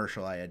a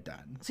commercial I had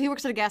done. So he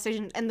works at a gas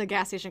station and the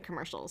gas station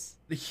commercials.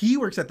 He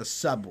works at the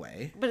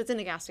Subway, but it's in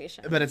a gas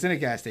station. But it's in a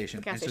gas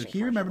station, gas and so station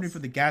he remembered me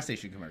from the gas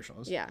station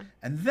commercials. Yeah.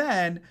 And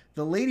then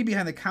the lady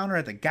behind the counter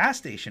at the gas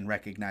station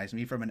recognized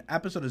me from an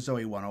episode of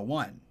Zoe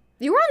 101.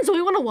 You were on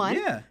Zoe 101?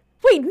 Yeah.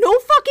 Wait, no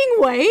fucking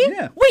way.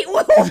 Yeah. Wait,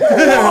 what?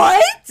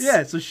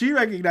 Yeah. So she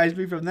recognized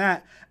me from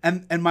that,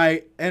 and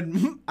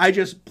I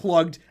just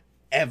plugged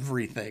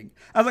everything.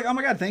 I was like, oh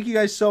my God, thank you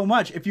guys so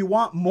much. If you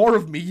want more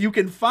of me, you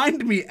can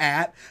find me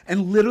at,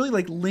 and literally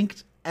like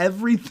linked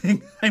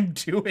everything I'm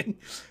doing.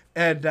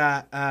 And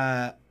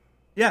yeah,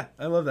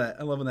 I love that.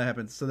 I love when that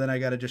happens. So then I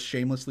got to just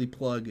shamelessly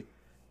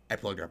I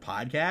plugged our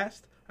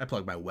podcast. I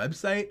plugged my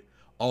website,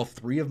 all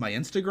 3 of my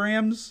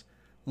Instagrams.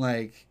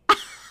 Like,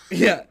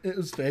 yeah, it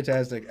was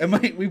fantastic. And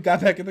we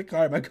got back in the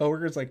car. My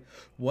coworker's like,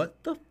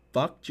 what the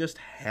fuck just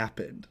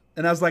happened?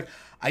 And I was like,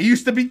 I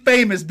used to be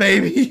famous,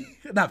 baby.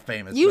 Not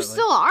famous. You but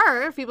still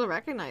are if people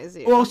recognize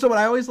you. Well, so what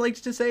I always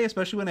liked to say,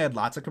 especially when I had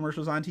lots of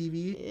commercials on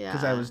TV,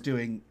 because I Yeah. was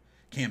doing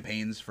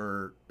campaigns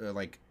for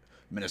like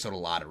Minnesota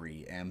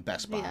Lottery and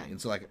Best Buy. Yeah.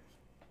 And so like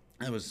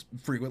I was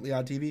frequently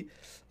on TV.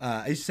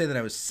 I used to say that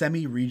I was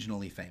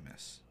semi-regionally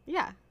famous.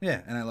 Yeah.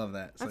 Yeah, and I love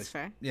that. So That's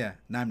fair. Yeah,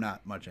 and I'm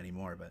not much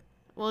anymore, but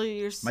Well,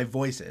 you're my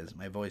voice is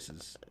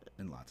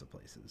in lots of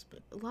places,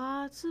 but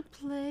lots of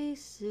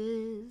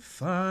places.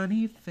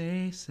 funny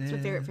faces. It's my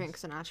favorite Frank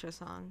Sinatra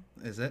song.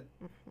 Is it?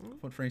 Mm-hmm.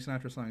 What Frank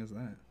Sinatra song is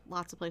that?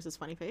 Lots of places,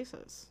 funny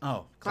faces.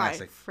 Oh, By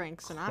classic.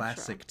 Frank Sinatra.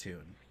 Classic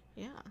tune.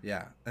 Yeah.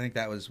 Yeah, I think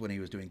that was when he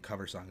was doing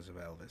cover songs of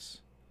Elvis.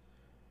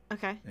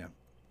 Okay.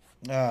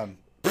 Yeah.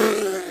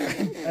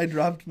 I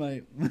dropped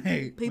my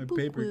Paper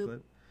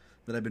clip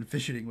that I've been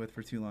fidgeting with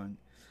for too long.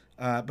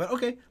 But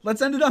okay,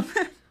 let's end it on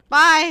that.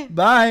 Bye.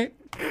 Bye.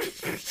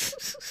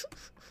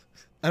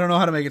 I don't know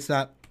how to make it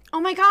stop. Oh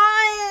my God.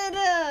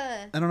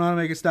 I don't know how to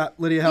make it stop.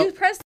 Lydia, help. You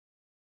pressed